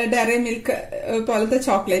ഡയറി മിൽക്ക് പോലത്തെ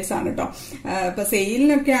ചോക്ലേറ്റ്സ് ആണ് കേട്ടോ. ഇപ്പൊ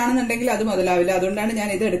സെയിലിനൊക്കെ ആണെന്നുണ്ടെങ്കിൽ അത് മുതലാവില്ല. അതുകൊണ്ടാണ്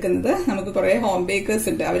ഞാൻ ഇത് എടുക്കുന്നത്. നമുക്ക് കുറെ ഹോം ബേക്കേഴ്സ്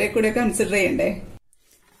ഉണ്ട്, അവരെ കൂടെ കൺസിഡർ ചെയ്യണ്ടേ.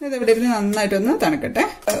 ഇത് ഇവിടെ ഇരുന്ന് നന്നായിട്ടൊന്ന് തണുക്കട്ടെ.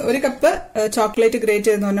 1 കപ്പ് ചോക്ലേറ്റ് ഗ്രേറ്റ്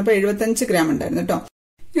ചെയ്തെന്ന് പറഞ്ഞപ്പോൾ 75 ഗ്രാം ഉണ്ടായിരുന്നു കേട്ടോ.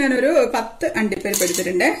 ഞാനൊരു 10 അണ്ടിപ്പരിപ്പ്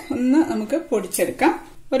എടുത്തിട്ടുണ്ട്. ഒന്ന് നമുക്ക് പൊടിച്ചെടുക്കാം.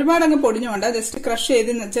 ഒരുപാട് അങ്ങ് പൊടിഞ്ഞു വേണ്ട, ജസ്റ്റ് ക്രഷ് ചെയ്ത്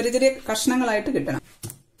ചെറിയ ചെറിയ കഷ്ണങ്ങളായിട്ട് കിട്ടണം.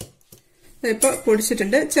 ഇപ്പൊ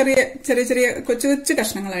പൊടിച്ചിട്ടുണ്ട്. ചെറിയ ചെറിയ ചെറിയ കൊച്ചു കൊച്ചു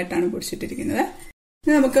കഷ്ണങ്ങളായിട്ടാണ് പൊടിച്ചിട്ടിരിക്കുന്നത്.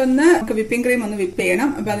 നമുക്കൊന്ന് വിപ്പിംഗ് ക്രീം ഒന്ന് വിപ്പ് ചെയ്യണം.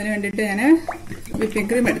 അപ്പൊ അതിന് വേണ്ടിയിട്ട് ഞാൻ വിപ്പിംഗ്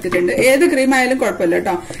ക്രീം എടുത്തിട്ടുണ്ട്. ഏത് ക്രീം ആയാലും കുഴപ്പമില്ല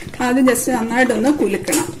കേട്ടോ. ആദ്യം ജസ്റ്റ് നന്നായിട്ടൊന്ന്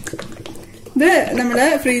കുലുക്കണം. ഇത് നമ്മള്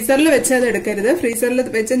ഫ്രീസറിൽ വെച്ച് അത് എടുക്കരുത്. ഫ്രീസറിൽ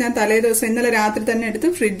വെച്ച് ഞാൻ തലേ ദിവസം ഇന്നലെ രാത്രി തന്നെ എടുത്ത്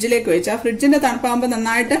ഫ്രിഡ്ജിലേക്ക് വെച്ചു. ആ ഫ്രിഡ്ജിന്റെ തണുപ്പാകുമ്പോൾ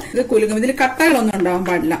നന്നായിട്ട് ഇത് കുലുക്കും. ഇതിൽ കട്ടകളൊന്നും ഉണ്ടാവാൻ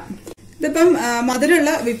പാടില്ല. ഇതിപ്പം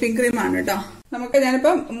മധുരമുള്ള വിപ്പിംഗ് ക്രീം ആണ് കേട്ടോ.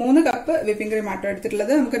 ഞാനിപ്പം 3 കപ്പ് വിപ്പിംഗ് ക്രീം ആട്ടോ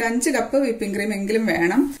എടുത്തിട്ടുള്ളത്. നമുക്കൊരു 5 കപ്പ് വിപ്പിംഗ് ക്രീം എങ്കിലും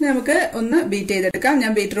വേണം. നമുക്ക് ഒന്ന് ബീറ്റ് ചെയ്തെടുക്കാം.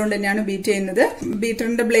 ഞാൻ ബീറ്റർ കൊണ്ട് തന്നെയാണ് ബീറ്റ് ചെയ്യുന്നത്.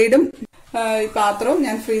 ബീറ്ററിന്റെ ബ്ലേഡും ഈ പാത്രവും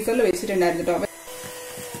ഞാൻ ഫ്രീസറിൽ വെച്ചിട്ടുണ്ടായിരുന്നു കേട്ടോ.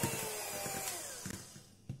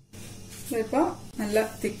 ഇതിപ്പോ നല്ല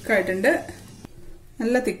തിക്കായിട്ടുണ്ട്,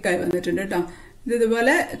 നല്ല തിക്കായി വന്നിട്ടുണ്ട് കേട്ടോ.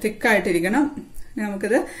 ഇതുപോലെ തിക്കായിട്ടിരിക്കണം.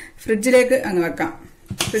 നമുക്കിത് ഫ്രിഡ്ജിലേക്ക് അങ്ങ് വെക്കാം.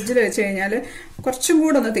 ഫ്രിഡ്ജിൽ വെച്ച് കഴിഞ്ഞാൽ കുറച്ചും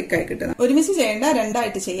കൂടെ ഒന്ന് തിക്കായി കിട്ടുന്നത്. ഒരുമിച്ച് ചെയ്യേണ്ട, 2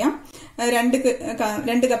 ആയിട്ട് ചെയ്യാം.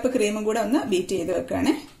 2 കപ്പ് ക്രീമും കൂടെ ഒന്ന് ബീറ്റ് ചെയ്ത്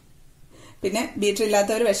വെക്കുകയാണേ. പിന്നെ ബീറ്റർ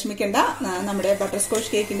ഇല്ലാത്തവർ വിഷമിക്കേണ്ട. നമ്മുടെ ബട്ടർ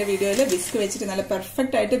സ്കോച്ച് കേക്കിന്റെ വീഡിയോയിൽ വിസ്ക് വെച്ചിട്ട് നല്ല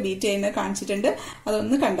പെർഫെക്റ്റ് ആയിട്ട് ബീറ്റ് ചെയ്യുന്നത് കാണിച്ചിട്ടുണ്ട്.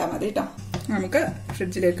 അതൊന്ന് കണ്ടാൽ മതി കേട്ടോ. നമുക്ക്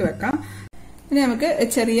ഫ്രിഡ്ജിലേക്ക് വെക്കാം. ഇനി നമുക്ക്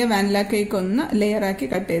ചെറിയ വാനില കേക്ക് ഒന്ന് ലെയറാക്കി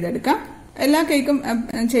കട്ട് ചെയ്തെടുക്കാം. എല്ലാ കേക്കും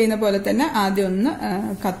ചെയ്യുന്ന പോലെ തന്നെ ആദ്യം ഒന്ന്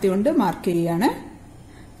കത്തി കൊണ്ട് മാർക്ക് ചെയ്യാണ്.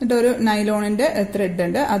 എന്നിട്ട് ഒരു നൈലോണിന്റെ ത്രെഡ്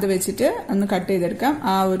ഉണ്ട്, അത് വെച്ചിട്ട് ഒന്ന് കട്ട് ചെയ്തെടുക്കാം.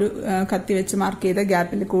 ആ ഒരു കത്തി വെച്ച് മാർക്ക് ചെയ്ത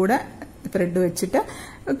ഗ്യാപ്പിൽ കൂടെ ത്രെഡ് വെച്ചിട്ട്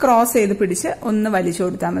ക്രോസ് ചെയ്ത് പിടിച്ച് ഒന്ന് വലിച്ചു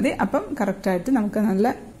കൊടുത്താൽ മതി. അപ്പം കറക്റ്റായിട്ട് നമുക്ക്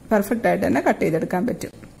നല്ല പെർഫെക്റ്റ് ആയിട്ട് തന്നെ കട്ട് ചെയ്തെടുക്കാൻ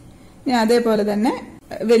പറ്റും. ഇനി അതേപോലെ തന്നെ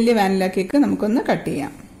വലിയ വാനില കേക്ക് നമുക്കൊന്ന് കട്ട്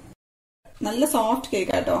ചെയ്യാം. നല്ല സോഫ്റ്റ്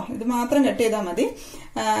കേക്ക് ആട്ടോ. ഇത് മാത്രം കട്ട് ചെയ്താൽ മതി.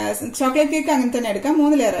 ചോക്ലേറ്റ് കേക്ക് അങ്ങനെ തന്നെ എടുക്കാം.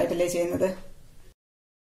 3 ലെയർ ആയിട്ടല്ലേ ചെയ്യുന്നത്.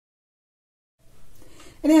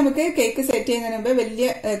 ഇനി നമുക്ക് കേക്ക് സെറ്റ് ചെയ്യുന്നതിന് മുമ്പ് വലിയ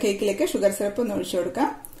കേക്കിലേക്ക് ഷുഗർ സിറപ്പ് ഒന്ന് ഒഴിച്ചു കൊടുക്കാം.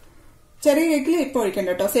 ചെറിയ കേക്കിൽ ഇപ്പൊ ഒഴിക്കണ്ട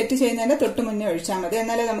കേട്ടോ. സെറ്റ് ചെയ്യുന്നതിന്റെ തൊട്ട് മുന്നേ ഒഴിച്ചാൽ മതി.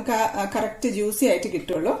 എന്നാലേ നമുക്ക് കറക്റ്റ് ജ്യൂസി ആയിട്ട്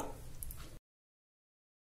കിട്ടുള്ളൂ.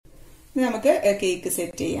 ഇനി നമുക്ക് കേക്ക്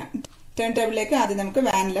സെറ്റ് ചെയ്യാം. ടേൺ ടേബിളിലേക്ക് ആദ്യം നമുക്ക്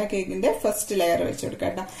വാനില കേക്കിന്റെ ഫസ്റ്റ് ലെയർ വെച്ച്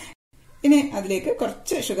കൊടുക്കാം കേട്ടോ. ഇനി അതിലേക്ക്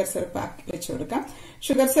കുറച്ച് ഷുഗർ സിറപ്പ് ആക്കി വെച്ച് കൊടുക്കാം.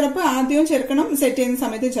 ഷുഗർ സിറപ്പ് ആദ്യവും ചേർക്കണം, സെറ്റ് ചെയ്യുന്ന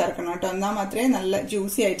സമയത്ത് ചേർക്കണം കേട്ടോ. എന്നാൽ മാത്രമേ നല്ല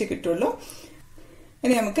ജ്യൂസി ആയിട്ട് കിട്ടുള്ളൂ.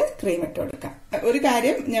 ഇനി നമുക്ക് ക്രീം ഇട്ട് കൊടുക്കാം. ഒരു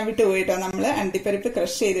കാര്യം ഞാൻ വിട്ടുപോയിട്ടോ, നമ്മള് അണ്ടിപ്പരിപ്പ്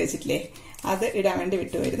ക്രഷ് ചെയ്ത് വെച്ചിട്ടില്ലേ, അത് ഇടാൻ വേണ്ടി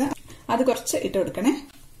വിട്ടുപോയിരുന്നു. അത് കുറച്ച് ഇട്ട് കൊടുക്കണേ.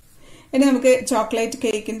 ഇനി നമുക്ക് ചോക്ലേറ്റ്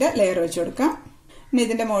കേക്കിന്റെ ലെയർ വെച്ച് കൊടുക്കാം. ഇനി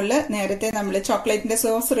ഇതിന്റെ മുകളിൽ നേരത്തെ നമ്മൾ ചോക്ലേറ്റിന്റെ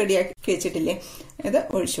സോസ് റെഡിയാക്കി വെച്ചിട്ടില്ലേ, ഇത്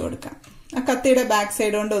ഒഴിച്ചു കൊടുക്കാം. ആ കത്തിയുടെ ബാക്ക്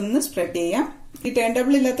സൈഡ് കൊണ്ട് ഒന്ന് സ്പ്രെഡ് ചെയ്യാം. ഈ ടേൺ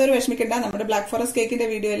ടേബിൾ ഇല്ലാത്തവർ വിഷമിക്കേണ്ട. നമ്മുടെ ബ്ലാക്ക് ഫോറസ്റ്റ് കേക്കിന്റെ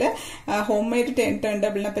വീഡിയോയില് ഹോം മെയ്ഡ് ടേൺ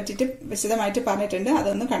ടേബിളിനെ പറ്റിയിട്ട് വിശദമായിട്ട് പറഞ്ഞിട്ടുണ്ട്.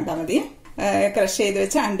 അതൊന്ന് കണ്ടാൽ മതി. ക്രഷ് ചെയ്ത്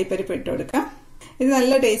വെച്ച് അണ്ടിപ്പരിപ്പ് ഇട്ട് കൊടുക്കാം. ഇത്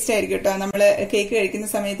നല്ല ടേസ്റ്റ് ആയിരിക്കും കേട്ടോ. നമ്മള് കേക്ക് കഴിക്കുന്ന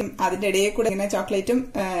സമയത്തും അതിന്റെ ഇടയിൽ കൂടെ ഇങ്ങനെ ചോക്ലേറ്റും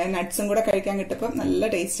നട്ട്സും കൂടെ കഴിക്കാൻ കിട്ടുമ്പോൾ നല്ല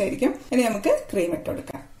ടേസ്റ്റ് ആയിരിക്കും. ഇനി നമുക്ക് ക്രീം ഇട്ട്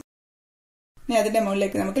കൊടുക്കാം. ഇനി അതിന്റെ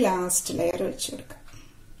മുകളിലേക്ക് നമുക്ക് ലാസ്റ്റ് ലെയർ വെച്ച് കൊടുക്കാം.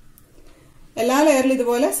 എല്ലാ ലെയറിലും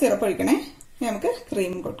ഇതുപോലെ സിറപ്പ് ഒഴിക്കണേ. ഇനി നമുക്ക്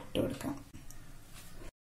ക്രീം ഇട്ട് കൊടുക്കാം.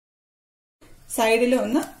 സൈഡിൽ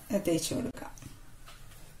ഒന്ന് തേച്ച് കൊടുക്കാം.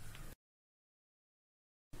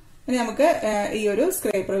 ഇനി നമുക്ക് ഈ ഒരു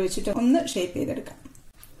സ്ക്രേപ്പർ വെച്ചിട്ട് ഒന്ന് ഷേപ്പ് ചെയ്തെടുക്കാം.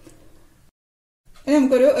 ഇനി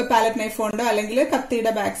നമുക്കൊരു പാലറ്റ് നൈഫ് കൊണ്ടോ അല്ലെങ്കിൽ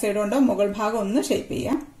കത്തിയുടെ ബാക്ക് സൈഡ് കൊണ്ടോ മുകൾ ഭാഗം ഒന്ന് ഷേപ്പ്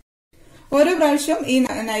ചെയ്യാം. ഓരോ പ്രാവശ്യം ഈ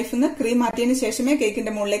നൈഫിൽ നിന്ന് ക്രീം മാറ്റിയതിന് ശേഷമേ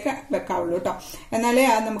കേക്കിന്റെ മുകളിലേക്ക് വെക്കാവുള്ളൂ കേട്ടോ. എന്നാലേ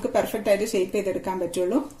അത് നമുക്ക് പെർഫെക്റ്റ് ആയിട്ട് ഷേപ്പ് ചെയ്തെടുക്കാൻ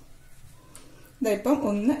പറ്റുള്ളൂ. ഇതിപ്പം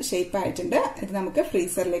ഒന്ന് ഷേപ്പ് ആയിട്ടുണ്ട്. ഇത് നമുക്ക്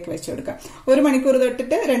ഫ്രീസറിലേക്ക് വെച്ച് കൊടുക്കാം. 1 മണിക്കൂർ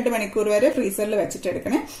തൊട്ടിട്ട് 2 മണിക്കൂർ വരെ ഫ്രീസറിൽ വെച്ചിട്ട്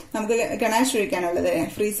എടുക്കണേ. നമുക്ക് ഗണാഷ് ഒഴിക്കാനുള്ളത്.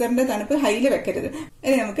 ഫ്രീസറിന്റെ തണുപ്പ് ഹൈയിൽ വെക്കരുത്.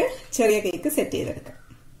 ഇനി നമുക്ക് ചെറിയ കേക്ക് സെറ്റ് ചെയ്തെടുക്കാം.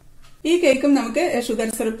 ഈ കേക്കും നമുക്ക് ഷുഗർ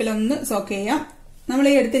സിറപ്പിലൊന്ന് സോക്ക് ചെയ്യാം. നമ്മൾ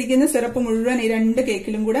ഈ എടുത്തിരിക്കുന്ന സിറപ്പ് മുഴുവൻ ഈ 2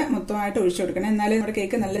 കേക്കിലും കൂടെ മൊത്തമായിട്ട് ഒഴിച്ചു കൊടുക്കണം. എന്നാലേ നമ്മുടെ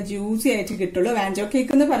കേക്ക് നല്ല ജ്യൂസി ആയിട്ട് കിട്ടുള്ളൂ. വാൻചോ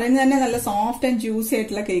കേക്ക് എന്ന് പറയുന്നത് തന്നെ നല്ല സോഫ്റ്റ് ആൻഡ് ജ്യൂസി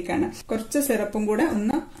ആയിട്ടുള്ള കേക്കാണ്. കുറച്ച് സിറപ്പും കൂടെ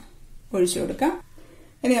ഒന്ന് ഒഴിച്ചു കൊടുക്കാം.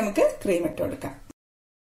 ഇനി നമുക്ക് ക്രീം ഇട്ട് കൊടുക്കാം.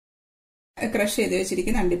 ക്രഷ് ചെയ്ത്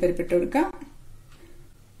വെച്ചിരിക്കുന്ന അണ്ടിപ്പരിപ്പ് ഇട്ട് കൊടുക്കാം.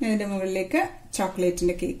 ഇതിന്റെ മുകളിലേക്ക്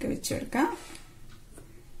ചോക്ലേറ്റിന്റെ കേക്ക് വെച്ച് കൊടുക്കാം.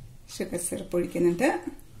 ഷുഗർ സിറപ്പ് ഒഴിക്കുന്നുണ്ട്.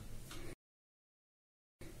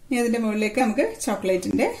 ഇനി അതിന്റെ മുകളിലേക്ക് നമുക്ക്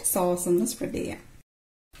ചോക്ലേറ്റിന്റെ സോസ് ഒന്ന് സ്പ്രെഡ് ചെയ്യാം.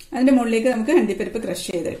 അതിന്റെ മുകളിലേക്ക് നമുക്ക് അണ്ടിപ്പരിപ്പ് ക്രഷ്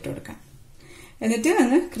ചെയ്ത് ഇട്ട് കൊടുക്കാം. എന്നിട്ട്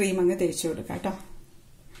അങ്ങ് ക്രീം അങ്ങ് തേച്ച് കൊടുക്കാം കേട്ടോ.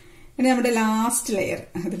 ഇനി നമ്മുടെ ലാസ്റ്റ് ലെയർ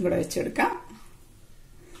അതും കൂടെ വെച്ച് കൊടുക്കാം.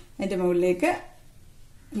 അതിന്റെ മുകളിലേക്ക്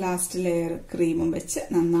ലാസ്റ്റ് ലെയർ ക്രീമും വെച്ച്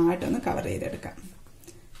നന്നായിട്ടൊന്ന് കവർ ചെയ്തെടുക്കാം.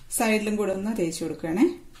 സൈഡിലും കൂടെ ഒന്ന് തേച്ച് കൊടുക്കുകയാണേ.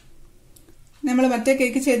 നമ്മൾ മറ്റേ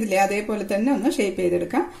കേക്ക് ചെയ്തില്ലേ അതേപോലെ തന്നെ ഒന്ന് ഷേപ്പ്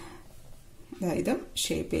ചെയ്തെടുക്കാം. ഇതും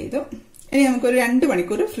ഷേപ്പ് ചെയ്തു. ഇനി നമുക്കൊരു 2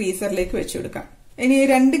 മണിക്കൂർ ഫ്രീസറിലേക്ക് വെച്ചു കൊടുക്കാം. ഇനി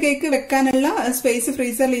 2 കേക്ക് വെക്കാനുള്ള സ്പേസ്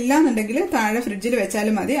ഫ്രീസറിൽ ഇല്ലാന്നുണ്ടെങ്കിൽ താഴെ ഫ്രിഡ്ജിൽ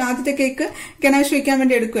വെച്ചാലും മതി. ആദ്യത്തെ കേക്ക് ഗനാഷ് വെക്കാൻ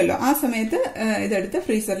വേണ്ടി എടുക്കുമല്ലോ, ആ സമയത്ത് ഇതെടുത്ത്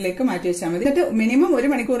ഫ്രീസറിലേക്ക് മാറ്റി വെച്ചാൽ മതി. എന്നിട്ട് മിനിമം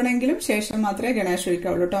 1 മണിക്കൂറിനെങ്കിലും ശേഷം മാത്രമേ ഗനാഷ്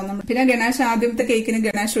ഒഴിക്കാവുള്ളൂ കേട്ടോ. പിന്നെ ഗനാഷ് ആദ്യത്തെ കേക്കിന്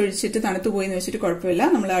ഗനാഷ് ഒഴിച്ചിട്ട് തണുത്തു പോയി എന്ന് വെച്ചിട്ട് കുഴപ്പമില്ല.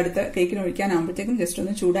 നമ്മൾ അടുത്ത കേക്കിന് ഒഴിക്കാനാകുമ്പോഴത്തേക്കും ജസ്റ്റ്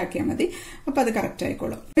ഒന്ന് ചൂടാക്കിയാൽ മതി. അപ്പൊ അത് കറക്റ്റ്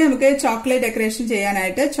ആയിക്കോളും. ഇനി നമുക്ക് ചോക്ലേറ്റ് ഡെക്കറേഷൻ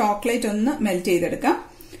ചെയ്യാനായിട്ട് ചോക്ലേറ്റ് ഒന്ന് മെൽറ്റ് ചെയ്തെടുക്കാം.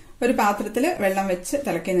 ഒരു പാത്രത്തിൽ വെള്ളം വെച്ച്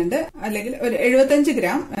തിളയ്ക്കുന്നുണ്ട്. അല്ലെങ്കിൽ ഒരു 75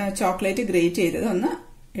 ഗ്രാം ചോക്ലേറ്റ് ഗ്രേറ്റ് ചെയ്തത് ഒന്ന്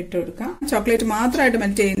ഇട്ട് കൊടുക്കാം. ചോക്ലേറ്റ് മാത്രമായിട്ട്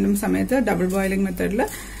മെൽറ്റ് ചെയ്യുന്ന സമയത്ത് ഡബിൾ ബോയിലിംഗ് മെത്തേഡിൽ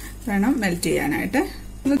വേണം മെൽറ്റ് ചെയ്യാനായിട്ട്.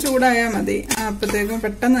 ഒന്ന് ചൂടായാൽ മതി. അപ്പോഴത്തേക്കും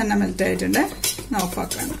പെട്ടെന്ന് തന്നെ മെൽറ്റ് ആയിട്ടുണ്ട്.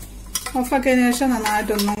 ഓഫാക്കണം. ഓഫാക്കിയതിനു ശേഷം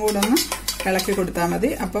നന്നായിട്ട് ഒന്നും കൂടെ ഒന്ന് ഇളക്കി കൊടുത്താൽ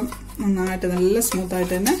മതി. അപ്പം നന്നായിട്ട് നല്ല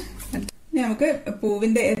സ്മൂത്തായിട്ട് തന്നെ മെൽറ്റ്. ഇനി നമുക്ക്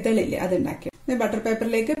പൂവിന്റെ എതളില്ലേ അതുണ്ടാക്കി ബട്ടർ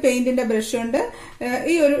പേപ്പറിലേക്ക് പെയിന്റിന്റെ ബ്രഷ് കൊണ്ട്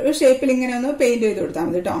ഈ ഒരു ഷേപ്പിൽ ഇങ്ങനെ ഒന്ന് പെയിന്റ് ചെയ്ത് കൊടുത്താൽ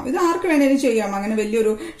മതി കേട്ടോ. ഇത് ആർക്ക് വേണേലും ചെയ്യാം. അങ്ങനെ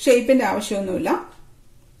വലിയൊരു ഷേപ്പിന്റെ ആവശ്യമൊന്നുമില്ല.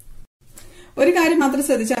 ഒരു കാര്യം മാത്രം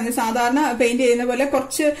ശ്രദ്ധിച്ചാൽ മതി. സാധാരണ പെയിന്റ് ചെയ്യുന്ന പോലെ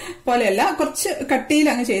കുറച്ച് പോലെയല്ല, കുറച്ച് കട്ടിയിൽ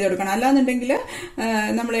അങ്ങ് ചെയ്ത് കൊടുക്കണം. അല്ലാന്നുണ്ടെങ്കിൽ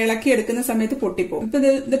നമ്മൾ ഇളക്കി എടുക്കുന്ന സമയത്ത് പൊട്ടിപ്പോകും.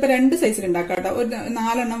 ഇതിപ്പോ 2 സൈസിൽ ഉണ്ടാക്കാം കേട്ടോ. ഒരു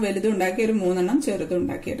 4 എണ്ണം വലുതും ഉണ്ടാക്കി ഒരു 3 എണ്ണം ചെറുതും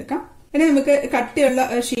ഉണ്ടാക്കിയെടുക്കാം. ഇനി നമുക്ക് കട്ടിയുള്ള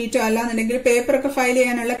ഷീറ്റോ അല്ലാന്നുണ്ടെങ്കിൽ പേപ്പറൊക്കെ ഫയൽ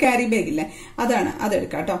ചെയ്യാനുള്ള ക്യാരി ബാഗ് ഇല്ലേ അതെടുക്കാം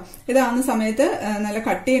കേട്ടോ. ഇതാവുന്ന സമയത്ത് നല്ല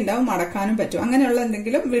കട്ടി ഉണ്ടാവും, മടക്കാനും പറ്റും. അങ്ങനെയുള്ള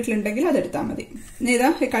എന്തെങ്കിലും വീട്ടിലുണ്ടെങ്കിൽ അതെടുത്താൽ മതി. ഇതാ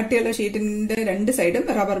കട്ടിയുള്ള ഷീറ്റിന്റെ 2 സൈഡും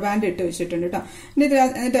റബ്ബർ ബാൻഡ് ഇട്ട് വെച്ചിട്ടുണ്ട് കേട്ടോ. എന്നിട്ട്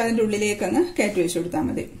അതിന്റെ ഉള്ളിലേക്ക് ഒന്ന് കയറ്റി വെച്ച് കൊടുത്താൽ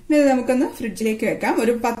മതി. ഇത് നമുക്കൊന്ന് ഫ്രിഡ്ജിലേക്ക് വെക്കാം.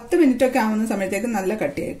 ഒരു 10 മിനിറ്റ് ഒക്കെ ആവുന്ന സമയത്തേക്ക് നല്ല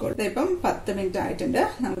കട്ടി ആയിക്കോളും. ഇപ്പം 10 മിനിറ്റ് ആയിട്ടുണ്ട്.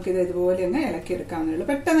 നമുക്കിത് ഇതുപോലെ ഒന്ന് ഇളക്കി എടുക്കാവുന്നേ.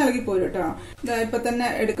 പെട്ടെന്ന് ഇളകി പോരും കേട്ടോ. ഇപ്പൊ തന്നെ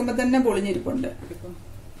എടുക്കുമ്പോ തന്നെ പൊളിഞ്ഞിരിപ്പുണ്ട്.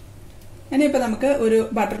 ഇനിയിപ്പോ നമുക്ക് ഒരു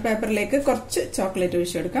ബട്ടർ പേപ്പറിലേക്ക് കുറച്ച് ചോക്ലേറ്റ്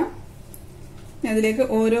ഒഴിച്ചെടുക്കാം. അതിലേക്ക്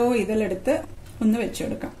ഓരോ ഇതെടുത്ത് ഒന്ന്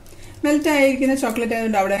വെച്ചുകൊടുക്കാം. മെൽറ്റ് ആയിരിക്കുന്ന ചോക്ലേറ്റ്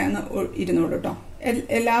ആയതുകൊണ്ട് അവിടെ ഒന്ന് ഇരുന്നോളൂ കേട്ടോ.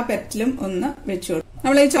 എല്ലാ പെറ്റിലും ഒന്ന് വെച്ചു കൊടുക്കും.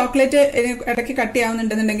 നമ്മൾ ഈ ചോക്ലേറ്റ് ഇടയ്ക്ക്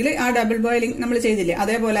കട്ടിയാവുന്നുണ്ടെന്നുണ്ടെങ്കിൽ ആ ഡബിൾ ബോയിലിംഗ് നമ്മൾ ചെയ്തില്ലേ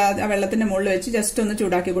അതേപോലെ ആ വെള്ളത്തിന്റെ മുകളിൽ വെച്ച് ജസ്റ്റ് ഒന്ന്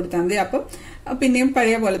ചൂടാക്കി കൊടുത്താൽ മതി. അപ്പം പിന്നെയും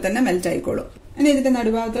പഴയ പോലെ തന്നെ മെൽറ്റ് ആയിക്കോളും. ഇനി ഇതിന്റെ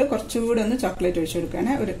നടുഭാഗത്ത് കുറച്ചുകൂടെ ഒന്ന് ചോക്ലേറ്റ് ഒഴിച്ചു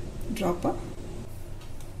കൊടുക്കുകയാണ്. ഒരു ഡ്രോപ്പ്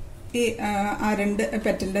ഈ ആ 2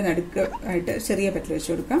 പെറ്റലിന്റെ നടുക്ക് ആയിട്ട് ചെറിയ പെറ്റൽ വെച്ച്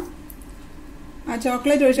കൊടുക്കാം. ആ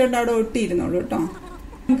ചോക്ലേറ്റ് ഒഴിച്ചുകൊണ്ട് അവിടെ ഒട്ടിയിരുന്നുള്ളൂ കേട്ടോ.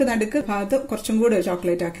 നമുക്ക് നടുക്ക് ഭാഗത്ത് കുറച്ചും കൂടെ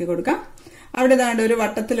ചോക്ലേറ്റ് ആക്കി കൊടുക്കാം. അവിടെ ഇതാണ്ട് ഒരു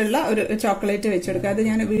വട്ടത്തിലുള്ള ഒരു ചോക്ലേറ്റ് വെച്ചെടുക്കാം. അത്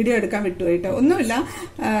ഞാൻ വീഡിയോ എടുക്കാൻ വിട്ടുപോയിട്ടോ. ഒന്നുമില്ല,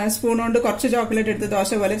 സ്പൂൺ കൊണ്ട് കുറച്ച് ചോക്ലേറ്റ് എടുത്ത്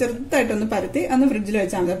ദോശ പോലെ ചെറുതായിട്ടൊന്ന് പരത്തി ഒന്ന് ഫ്രിഡ്ജിൽ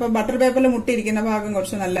വെച്ചാൽ മതി. അപ്പൊ ബട്ടർ പേപ്പറിൽ മുട്ടിയിരിക്കുന്ന ഭാഗം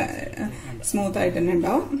കുറച്ച് നല്ല സ്മൂത്ത് ആയിട്ട് തന്നെ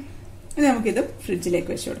ഉണ്ടാവും. ഇനി നമുക്കിത് ഫ്രിഡ്ജിലേക്ക്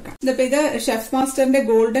വെച്ച് കൊടുക്കാം. ഇതിപ്പോ ഇത് ഷെഫ് മാസ്റ്ററിന്റെ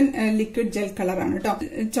ഗോൾഡൻ ലിക്വിഡ് ജെൽ കളറാണ് കേട്ടോ.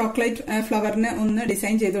 ചോക്ലേറ്റ് ഫ്ലവറിന് ഒന്ന്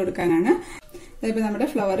ഡിസൈൻ ചെയ്ത് കൊടുക്കാനാണ്. ഇതിപ്പോ നമ്മുടെ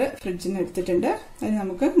ഫ്ലവർ ഫ്രിഡ്ജിൽ നിന്ന് എടുത്തിട്ടുണ്ട്. അതിന്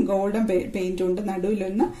നമുക്ക് ഗോൾഡൻ പെയിന്റ് കൊണ്ട്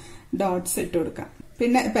നടുവിലൊന്ന് ഡോട്ട്സ് ഇട്ട് കൊടുക്കാം.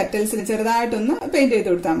 പിന്നെ പെറ്റൽസിൽ ചെറുതായിട്ടൊന്ന് പെയിന്റ് ചെയ്ത്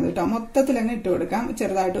കൊടുത്താൽ മതി കേട്ടോ. മൊത്തത്തിൽ അങ്ങ് ഇട്ട് കൊടുക്കാം.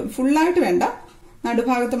 ചെറുതായിട്ട് ഫുള്ളായിട്ട് വേണ്ട,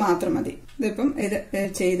 നടുഭാഗത്ത് മാത്രം മതി. ഇതിപ്പം ഇത്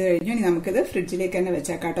ചെയ്ത് കഴിഞ്ഞു. ഇനി നമുക്കിത് ഫ്രിഡ്ജിലേക്ക് തന്നെ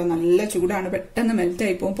വെച്ചേക്കാം കേട്ടോ. നല്ല ചൂടാണ്, പെട്ടെന്ന് മെൽറ്റ്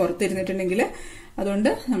ആയി പോകും പുറത്തിരുന്നിട്ടുണ്ടെങ്കിൽ. അതുകൊണ്ട്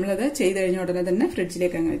നമ്മളത് ചെയ്ത് കഴിഞ്ഞ ഉടനെ തന്നെ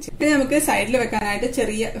ഫ്രിഡ്ജിലേക്ക് അങ്ങ് വെച്ചു. പിന്നെ നമുക്ക് സൈഡിൽ വെക്കാനായിട്ട്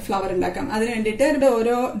ചെറിയ ഫ്ലവർ ഉണ്ടാക്കാം. അതിന് വേണ്ടിയിട്ട് ഇവിടെ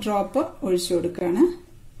ഓരോ ഡ്രോപ്പ് ഒഴിച്ചു കൊടുക്കുകയാണ്.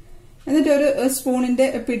 എന്നിട്ട് ഒരു സ്പൂണിന്റെ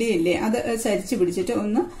പിടിയില്ലേ അത് ചരിച്ച് പിടിച്ചിട്ട്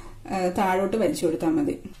ഒന്ന് താഴോട്ട് വലിച്ചു കൊടുത്താൽ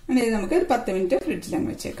മതി. അങ്ങനെ ഇത് നമുക്ക് 10 മിനിറ്റ് ഫ്രിഡ്ജിൽ അങ്ങ്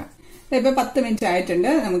വെച്ചേക്കാം. ഇപ്പൊ 10 മിനിറ്റ് ആയിട്ടുണ്ട്.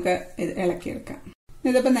 നമുക്ക് ഇത് ഇളക്കിയെടുക്കാം.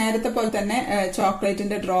 ഇതിപ്പോ നേരത്തെ പോലെ തന്നെ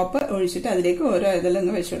ചോക്ലേറ്റിന്റെ ഡ്രോപ്പ് ഒഴിച്ചിട്ട് അതിലേക്ക് ഓരോ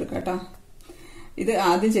ഇതളൊന്ന് വെച്ചു കൊടുക്കാം കേട്ടോ. ഇത്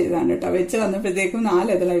ആദ്യം ചെയ്തതാണ് കേട്ടോ. വെച്ച് വന്നപ്പോഴത്തേക്കും 4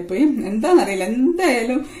 ഇതളായിപ്പോയി. എന്താണെന്നറിയില്ല,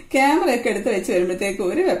 എന്തായാലും ക്യാമറയൊക്കെ എടുത്ത് വെച്ച് വരുമ്പോഴത്തേക്കും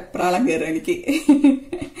ഒരു വെപ്രാളം കയറും എനിക്ക്.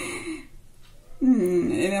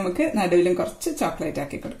 ഇനി നമുക്ക് നടുവിലും കുറച്ച് ചോക്ലേറ്റ്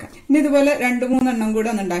ആക്കി കൊടുക്കാം. ഇനി ഇതുപോലെ 2-3 എണ്ണം കൂടെ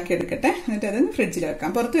ഒന്ന് ഉണ്ടാക്കിയെടുക്കട്ടെ. എന്നിട്ട് അത് ഫ്രിഡ്ജിൽ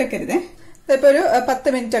വെക്കാം, പുറത്ത് വെക്കരുതേ. ഇതിപ്പോ ഒരു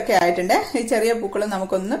 10 മിനിറ്റ് ഒക്കെ ആയിട്ടുണ്ട്. ഈ ചെറിയ പൂക്കളും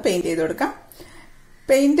നമുക്കൊന്ന് പെയിന്റ് ചെയ്ത് കൊടുക്കാം.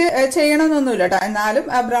 പെയിന്റ് ചെയ്യണമെന്നൊന്നുമില്ല കേട്ടോ. എന്നാലും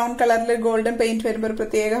ആ ബ്രൗൺ കളറിൽ ഗോൾഡൻ പെയിന്റ് വരുമ്പോൾ ഒരു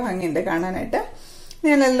പ്രത്യേക ഭംഗിയുണ്ട് കാണാനായിട്ട്.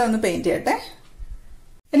 ഞാനെല്ലാം ഒന്ന് പെയിന്റ് ചെയ്യട്ടെ.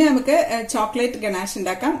 ഇനി നമുക്ക് ചോക്ലേറ്റ് ഗനാഷ്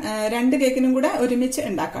ഉണ്ടാക്കാം. 2 കേക്കിനും കൂടെ ഒരുമിച്ച്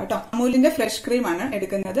ഉണ്ടാക്കാം കേട്ടോ. അമൂലിന്റെ ഫ്രഷ് ക്രീമാണ്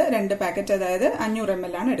എടുക്കുന്നത്. 2 പാക്കറ്റ്, അതായത് 500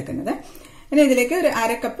 ml ആണ് എടുക്കുന്നത്. ഇനി ഇതിലേക്ക് ഒരു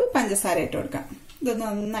 1/2 കപ്പ് പഞ്ചസാര ഇട്ട് കൊടുക്കാം. ഇതൊന്ന്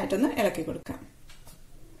നന്നായിട്ടൊന്ന് ഇളക്കി കൊടുക്കാം.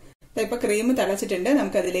 ഇപ്പൊ ക്രീം തിളച്ചിട്ടുണ്ട്.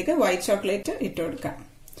 നമുക്ക് അതിലേക്ക് വൈറ്റ് ചോക്ലേറ്റ് ഇട്ട് കൊടുക്കാം.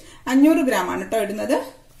 500 ഗ്രാം ആണ് കേട്ടോ ഇടുന്നത്.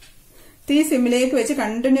 തീ സിമ്മിലേക്ക് വെച്ച്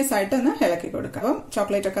കണ്ടിന്യൂസ് ആയിട്ട് ഒന്ന് ഇളക്കി കൊടുക്കാം. അപ്പം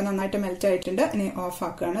ചോക്ലേറ്റ് ഒക്കെ നന്നായിട്ട് മെൽറ്റ് ആയിട്ടുണ്ട്. ഇനി ഓഫ്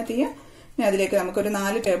ആക്കുകയാണ് തീ. ഇനി അതിലേക്ക് നമുക്കൊരു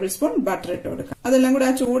 4 ടേബിൾ സ്പൂൺ ബട്ടർ ഇട്ട് കൊടുക്കാം. അതെല്ലാം കൂടെ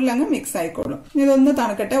ആ ചൂടിലങ്ങ് മിക്സ് ആയിക്കോളും. ഇനി ഇതൊന്ന്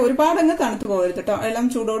തണുക്കട്ടെ, ഒരുപാടങ്ങ് തണുത്ത് പോകരുത് കേട്ടോ. എല്ലാം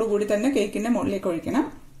ചൂടോടുകൂടി തന്നെ കേക്കിന്റെ മുകളിലേക്ക് ഒഴിക്കണം.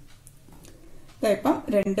 ഇപ്പം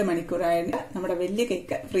 2 മണിക്കൂറായിട്ട് നമ്മുടെ വലിയ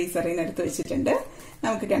കേക്ക് ഫ്രീസറിൽ നിന്ന് എടുത്ത് വെച്ചിട്ടുണ്ട്.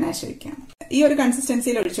 നമുക്ക് ഗനാഷ് ഒഴിക്കാം. ഈ ഒരു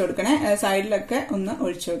കൺസിസ്റ്റൻസിയിൽ ഒഴിച്ചു കൊടുക്കണേ. സൈഡിലൊക്കെ ഒന്ന്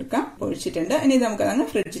ഒഴിച്ചു കൊടുക്കാം. ഒഴിച്ചിട്ടുണ്ട്. ഇനി നമുക്കതങ്ങ്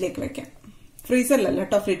ഫ്രിഡ്ജിലേക്ക് വെക്കാം. ഫ്രീസറിലല്ല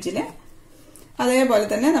കേട്ടോ, ഫ്രിഡ്ജില്. അതേപോലെ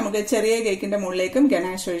തന്നെ നമുക്ക് ചെറിയ കേക്കിന്റെ മുകളിലേക്കും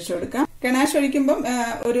ഗനാഷ് ഒഴിച്ചു കൊടുക്കാം. ഗനാഷ് ഒഴിക്കുമ്പോൾ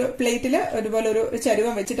ഒരു പ്ലേറ്റിൽ ഒരുപോലെ ഒരു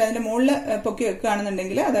ചരുവം വെച്ചിട്ട് അതിന്റെ മുകളിൽ പൊക്കി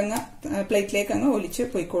വെക്കുകയാണെന്നുണ്ടെങ്കിൽ അതങ്ങ് പ്ലേറ്റിലേക്ക് അങ്ങ് ഒലിച്ച്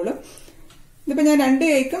പോയിക്കോളും. ഇതിപ്പോ ഞാൻ 2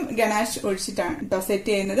 കേക്കും ഗനാഷ് ഒഴിച്ചിട്ടാണ് കേട്ടോ സെറ്റ്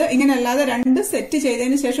ചെയ്യുന്നത്. ഇങ്ങനെ അല്ലാതെ 2 സെറ്റ്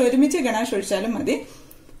ചെയ്തതിന് ശേഷം ഒരുമിച്ച് ഗനാഷ് ഒഴിച്ചാലും മതി.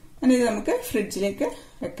 ഇത് നമുക്ക് ഫ്രിഡ്ജിലേക്ക്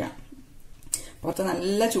വെക്കാം. പുറത്ത്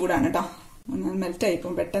നല്ല ചൂടാണ് കേട്ടോ, മെൽറ്റ്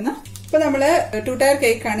ആയിപ്പോവും പെട്ടെന്ന്. ഇപ്പൊ നമ്മള് 2 ടയർ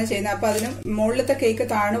കേക്കാണ് ചെയ്യുന്നത്. അപ്പൊ അതിന് മുകളിലത്തെ കേക്ക്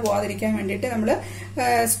താണു പോകാതിരിക്കാൻ വേണ്ടിയിട്ട് നമ്മള്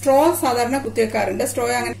സ്ട്രോ സാധാരണ കുത്തിവെക്കാറുണ്ട്. സ്ട്രോ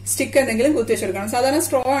അങ്ങനെ സ്റ്റിക്ക് എന്തെങ്കിലും കുത്തിവെച്ചെടുക്കണം. സാധാരണ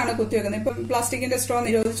സ്ട്രോ ആണ് കുത്തിവെക്കുന്നത്. ഇപ്പം പ്ലാസ്റ്റിക്കിന്റെ സ്ട്രോ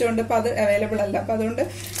നിരോധിച്ചുകൊണ്ട് ഇപ്പൊ അത് അവൈലബിൾ അല്ല. അപ്പൊ അതുകൊണ്ട്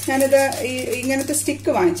ഞാനിത് ഇങ്ങനത്തെ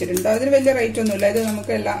സ്റ്റിക്ക് വാങ്ങിച്ചിട്ടുണ്ട്. അതിന് വലിയ റേറ്റ് ഒന്നുമില്ല. ഇത്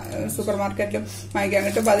നമുക്ക് എല്ലാ സൂപ്പർ മാർക്കറ്റിലും വാങ്ങിക്കാൻ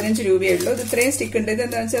കിട്ടും. 15 രൂപയേ ഉള്ളൂ. ഇത് ഇത്രയും സ്റ്റിക്ക് ഉണ്ട്. ഇത്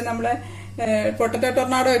എന്താ വെച്ചാൽ നമ്മള് പൊട്ടറ്റോ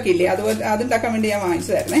ടൊർണാഡോ ഒക്കെ ഇല്ലേ, അതുപോലെ അതുണ്ടാക്കാൻ വേണ്ടി ഞാൻ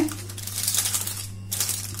വാങ്ങിച്ചതായിരുന്നേ.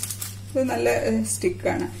 ഇത് നല്ല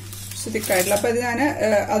സ്റ്റിക്കാണ്, സ്റ്റിക്കായിട്ടുള്ള. അപ്പൊ ഇത് ഞാൻ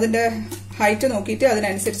അതിന്റെ ഹൈറ്റ് നോക്കിയിട്ട്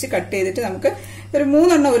അതിനനുസരിച്ച് കട്ട് ചെയ്തിട്ട് നമുക്ക് ഒരു 3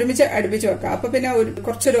 എണ്ണം ഒരുമിച്ച് അടുപ്പിച്ച് വെക്കാം. അപ്പൊ പിന്നെ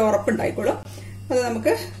കുറച്ചൊരു ഉറപ്പുണ്ടായിക്കോളും. അത്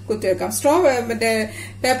നമുക്ക് കുത്തിവെക്കാം. സ്ട്രോ മറ്റേ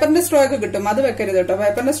പേപ്പറിന്റെ സ്ട്രോ ഒക്കെ കിട്ടും, അത് വെക്കരുത് കേട്ടോ.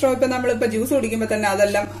 പേപ്പറിന്റെ സ്ട്രോ ഇപ്പൊ നമ്മളിപ്പോ ജ്യൂസ് കുടിക്കുമ്പോൾ തന്നെ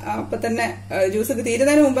അതെല്ലാം അപ്പൊ തന്നെ ജ്യൂസ്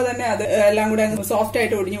തീരുന്നതിന് മുമ്പ് തന്നെ അത് എല്ലാം കൂടെ സോഫ്റ്റ്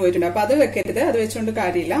ആയിട്ട് ഒടിഞ്ഞു പോയിട്ടുണ്ട്. അപ്പൊ അത് വെക്കരുത്, അത് വെച്ചുകൊണ്ട്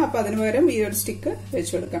കാര്യമില്ല. അപ്പൊ അതിന് പകരം ഈ ഒരു സ്റ്റിക്ക്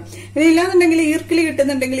വെച്ചു കൊടുക്കാം. ഇനി ഇല്ലാന്നുണ്ടെങ്കിൽ ഈർക്കിലി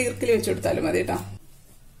കിട്ടുന്നുണ്ടെങ്കിൽ ഈർക്കിലി വെച്ചു കൊടുത്താലും മതി കേട്ടോ.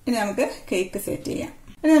 ഇനി നമുക്ക് കേക്ക് സെറ്റ് ചെയ്യാം.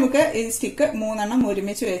 ഇനി നമുക്ക് ഈ സ്റ്റിക്ക് 3 എണ്ണം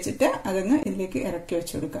ഒരുമിച്ച് വെച്ചിട്ട് അതങ്ങ് ഇതിലേക്ക് ഇറക്കി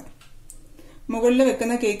വെച്ചു കൊടുക്കാം. മുകളിൽ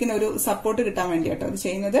വെക്കുന്ന കേക്കിന് ഒരു സപ്പോർട്ട് കിട്ടാൻ വേണ്ടി കേട്ടോ അത്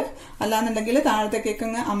ചെയ്യുന്നത്. അല്ലാന്നുണ്ടെങ്കിൽ താഴത്തെ കേക്ക്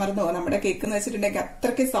അങ്ങ് അമർന്നു പോകും. നമ്മുടെ കേക്ക് എന്ന് വെച്ചിട്ടുണ്ടെങ്കിൽ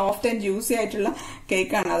അത്രയ്ക്ക് സോഫ്റ്റ് ആൻഡ് ജ്യൂസി ആയിട്ടുള്ള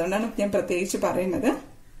കേക്കാണ്. അതുകൊണ്ടാണ് ഞാൻ പ്രത്യേകിച്ച് പറയുന്നത്.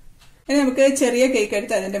 ഇനി നമുക്ക് ചെറിയ കേക്ക്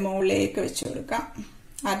എടുത്ത് അതിന്റെ മുകളിലേക്ക് വെച്ചു കൊടുക്കാം.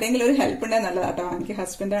 ആരുടെങ്കിലും ഒരു ഹെൽപ്പ് ഉണ്ടെങ്കിൽ നല്ലതാട്ടോ. എനിക്ക്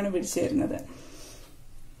ഹസ്ബൻഡാണ് പിടിച്ചു തരുന്നത്.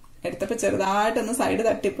 എടുത്തപ്പോ ചെറുതായിട്ടൊന്ന് സൈഡ്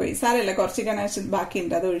തട്ടിപ്പോയി. സാരമില്ല, കുറച്ച് ഗനാഷ്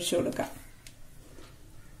ബാക്കിയുണ്ട്, അത് ഒഴിച്ചു കൊടുക്കാം.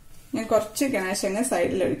 ഞാൻ കുറച്ച് ഗനാഷ് അങ്ങ്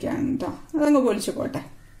സൈഡിൽ ഒഴിക്കാണ് കേട്ടോ. അതങ്ങ് പൊളിച്ചു പോട്ടെ.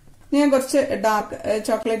 ഞാൻ കുറച്ച് ഡാർക്ക്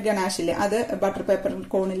ചോക്ലേറ്റ് ഗനാഷില്ലേ, അത് ബട്ടർ പേപ്പർ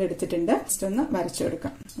കോണിൽ എടുത്തിട്ടുണ്ട്. ജസ്റ്റ് ഒന്ന് വരച്ചു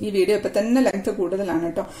കൊടുക്കാം. ഈ വീഡിയോ ഇപ്പൊ തന്നെ ലെങ്ത് കൂടുതലാണ്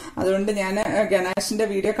കേട്ടോ. അതുകൊണ്ട് ഞാൻ ഗനാഷിന്റെ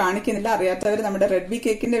വീഡിയോ കാണിക്കുന്നില്ല. അറിയാത്തവർ നമ്മുടെ റെഡ് ബി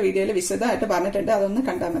കേക്കിന്റെ വീഡിയോയിൽ വിശദമായിട്ട് പറഞ്ഞിട്ടുണ്ട്, അതൊന്ന്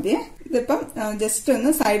കണ്ടാൽ മതിയേ. ഇതിപ്പം ജസ്റ്റ്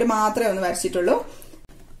ഒന്ന് സൈഡ് മാത്രമേ ഒന്ന് വരച്ചിട്ടുള്ളൂ.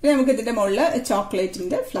 പിന്നെ നമുക്ക് ഇതിന്റെ മുകളിൽ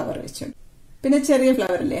ചോക്ലേറ്റിന്റെ ഫ്ലവർ വെച്ചു, പിന്നെ ചെറിയ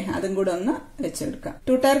ഫ്ലവർ ഇല്ലേ, അതും കൂടെ ഒന്ന് വെച്ചെടുക്കാം.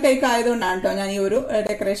 2 ടയർ കേക്ക് ആയതുകൊണ്ടാണ് കേട്ടോ ഞാൻ ഈ ഒരു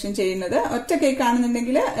ഡെക്കറേഷൻ ചെയ്യുന്നത്. ഒറ്റ കേക്ക്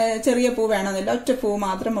ആണെന്നുണ്ടെങ്കിൽ ചെറിയ പൂ വേണമെന്നില്ല, ഒറ്റ പൂ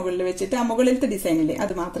മാത്രം മുകളിൽ വെച്ചിട്ട് ആ മുകളിലത്തെ ഡിസൈൻ ഇല്ലേ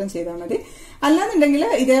അത് മാത്രം ചെയ്താൽ മതി. അല്ലാന്നുണ്ടെങ്കിൽ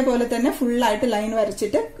ഇതേപോലെ തന്നെ ഫുള്ളായിട്ട് ലൈൻ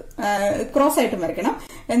വരച്ചിട്ട് ക്രോസ് ആയിട്ടും വരയ്ക്കണം.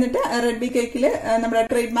 എന്നിട്ട് റെഡ് ബി കേക്കിൽ നമ്മുടെ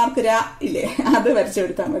ട്രേഡ് മാർക്ക് രാ ഇല്ലേ അത്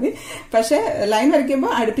വരച്ചെടുത്താൽ മതി. പക്ഷെ ലൈൻ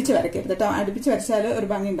വരയ്ക്കുമ്പോൾ അടുപ്പിച്ച് വരയ്ക്കരുത് കേട്ടോ. അടുപ്പിച്ച് വരച്ചാൽ ഒരു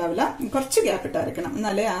ഭംഗി ഉണ്ടാവില്ല. കുറച്ച് ഗ്യാപ്പ് ഇട്ട് വരയ്ക്കണം,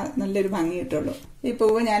 എന്നാലേ നല്ലൊരു ഭംഗി കിട്ടുള്ളൂ. ഈ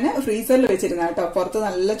പൂവ് ഞാൻ ഫ്രീസറിൽ വെച്ചിരുന്ന കേട്ടോ. പുറത്ത്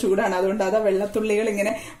നല്ല ചൂടാണ്, അതുകൊണ്ട് അതാ വെള്ളത്തുള്ളികൾ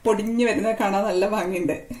ഇങ്ങനെ പൊടിഞ്ഞു വരുന്നത് കാണാൻ നല്ല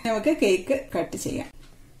ഭംഗിയുണ്ട്. നമുക്ക് കേക്ക് കട്ട് ചെയ്യാം.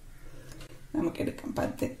 നമുക്ക് എടുക്കാം,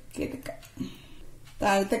 പതുക്കെ എടുക്കാം.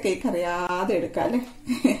 താഴത്തെ കേക്ക് അറിയാതെ എടുക്കാം അല്ലേ.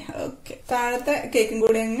 ഓക്കെ, താഴത്തെ കേക്കും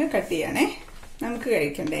കൂടി അങ്ങ് കട്ട് ചെയ്യണേ, നമുക്ക്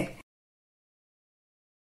കഴിക്കണ്ടേ.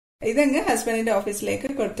 ഇതങ്ങ് ഹസ്ബൻഡിന്റെ ഓഫീസിലേക്ക്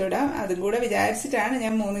കൊടുത്തുവിടാം. അതും കൂടെ വിചാരിച്ചിട്ടാണ്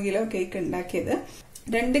ഞാൻ 3 കിലോ കേക്ക് ഉണ്ടാക്കിയത്.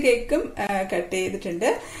 2 കേക്കും കട്ട് ചെയ്തിട്ടുണ്ട്.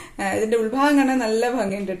 ഇതിന്റെ ഉൾഭാഗം കാണാൻ നല്ല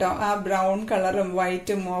ഭംഗിയുണ്ട് കേട്ടോ. ആ ബ്രൗൺ കളറും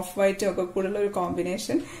വൈറ്റും ഓഫ് വൈറ്റും ഒക്കെ കൂടുതൽ ഒരു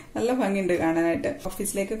കോമ്പിനേഷൻ നല്ല ഭംഗിയുണ്ട് കാണാനായിട്ട്.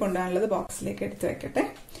 ഓഫീസിലേക്ക് കൊണ്ടുപോകാനുള്ളത് ബോക്സിലേക്ക് എടുത്ത് വെക്കട്ടെ.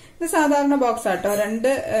 ഇത് സാധാരണ ബോക്സ് ആട്ടോ. 2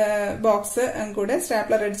 ബോക്സ് കൂടെ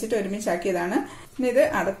സ്റ്റാപ്ലർ അടിച്ചിട്ട് ഒരുമിച്ചാക്കിയതാണ്. ഇത്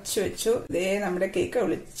അടച്ചു വെച്ചു. ഇതേ നമ്മുടെ കേക്ക്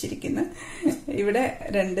ഒളിച്ചിരിക്കുന്നു. ഇവിടെ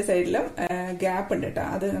 2 സൈഡിലും ഗ്യാപ്പ് ഉണ്ട് കേട്ടോ.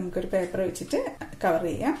 അത് നമുക്കൊരു പേപ്പർ വെച്ചിട്ട് കവർ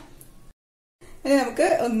ചെയ്യാം. ഇനി നമുക്ക്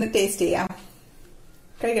ഒന്ന് ടേസ്റ്റ് ചെയ്യാം.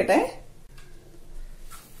 കഴിക്കട്ടെ.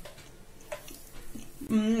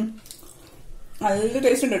 നല്ല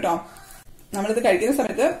ടേസ്റ്റ് ഉണ്ട് കേട്ടോ. നമ്മളിത് കഴിക്കുന്ന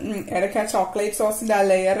സമയത്ത് ഇടയ്ക്ക് ആ ചോക്ലേറ്റ് സോസിന്റെ ആ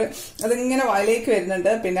ലെയർ അതിങ്ങനെ വായിലേക്ക് വരുന്നുണ്ട്.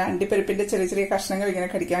 പിന്നെ അണ്ടിപ്പരിപ്പിന്റെ ചെറിയ ചെറിയ കഷ്ണങ്ങൾ ഇങ്ങനെ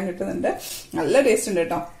കടിക്കാൻ കിട്ടുന്നുണ്ട്. നല്ല ടേസ്റ്റ് ഉണ്ട്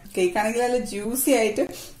കേട്ടോ. കേക്ക് ആണെങ്കിൽ നല്ല ജ്യൂസി ആയിട്ട്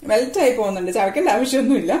വെൽറ്റായി പോകുന്നുണ്ട്. ചവയ്ക്കേണ്ട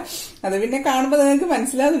ആവശ്യമൊന്നുമില്ല. അത് പിന്നെ കാണുമ്പോൾ നിങ്ങൾക്ക്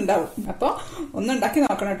മനസ്സിലാകുന്നുണ്ടാവും. അപ്പൊ ഒന്നുണ്ടാക്കി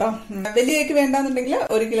നോക്കണം കേട്ടോ. വലിയ കേക്ക് വേണ്ടാന്നുണ്ടെങ്കിൽ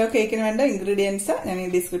 1 കിലോ കേക്കിന് വേണ്ട ഇൻഗ്രീഡിയൻസ് ഞാൻ ഈ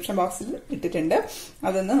ഡിസ്ക്രിപ്ഷൻ ബോക്സിൽ ഇട്ടിട്ടുണ്ട്.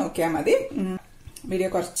 അതൊന്ന് നോക്കിയാൽ മതി. വീഡിയോ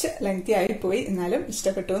കുറച്ച് ലെങ്തി ആയി പോയി, എന്നാലും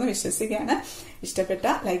ഇഷ്ടപ്പെട്ടു എന്ന് വിശ്വസിക്കുകയാണ്. ഇഷ്ടപ്പെട്ട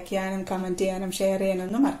ലൈക്ക് ചെയ്യാനും കമന്റ് ചെയ്യാനും ഷെയർ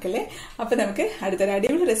ചെയ്യാനൊന്നും മറക്കല്ലേ. അപ്പൊ നമുക്ക് അടുത്തൊരു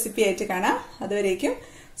അടിപൊളി റെസിപ്പി ആയിട്ട് കാണാം. അതുവരേക്കും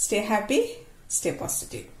stay happy, stay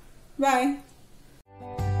positive. By.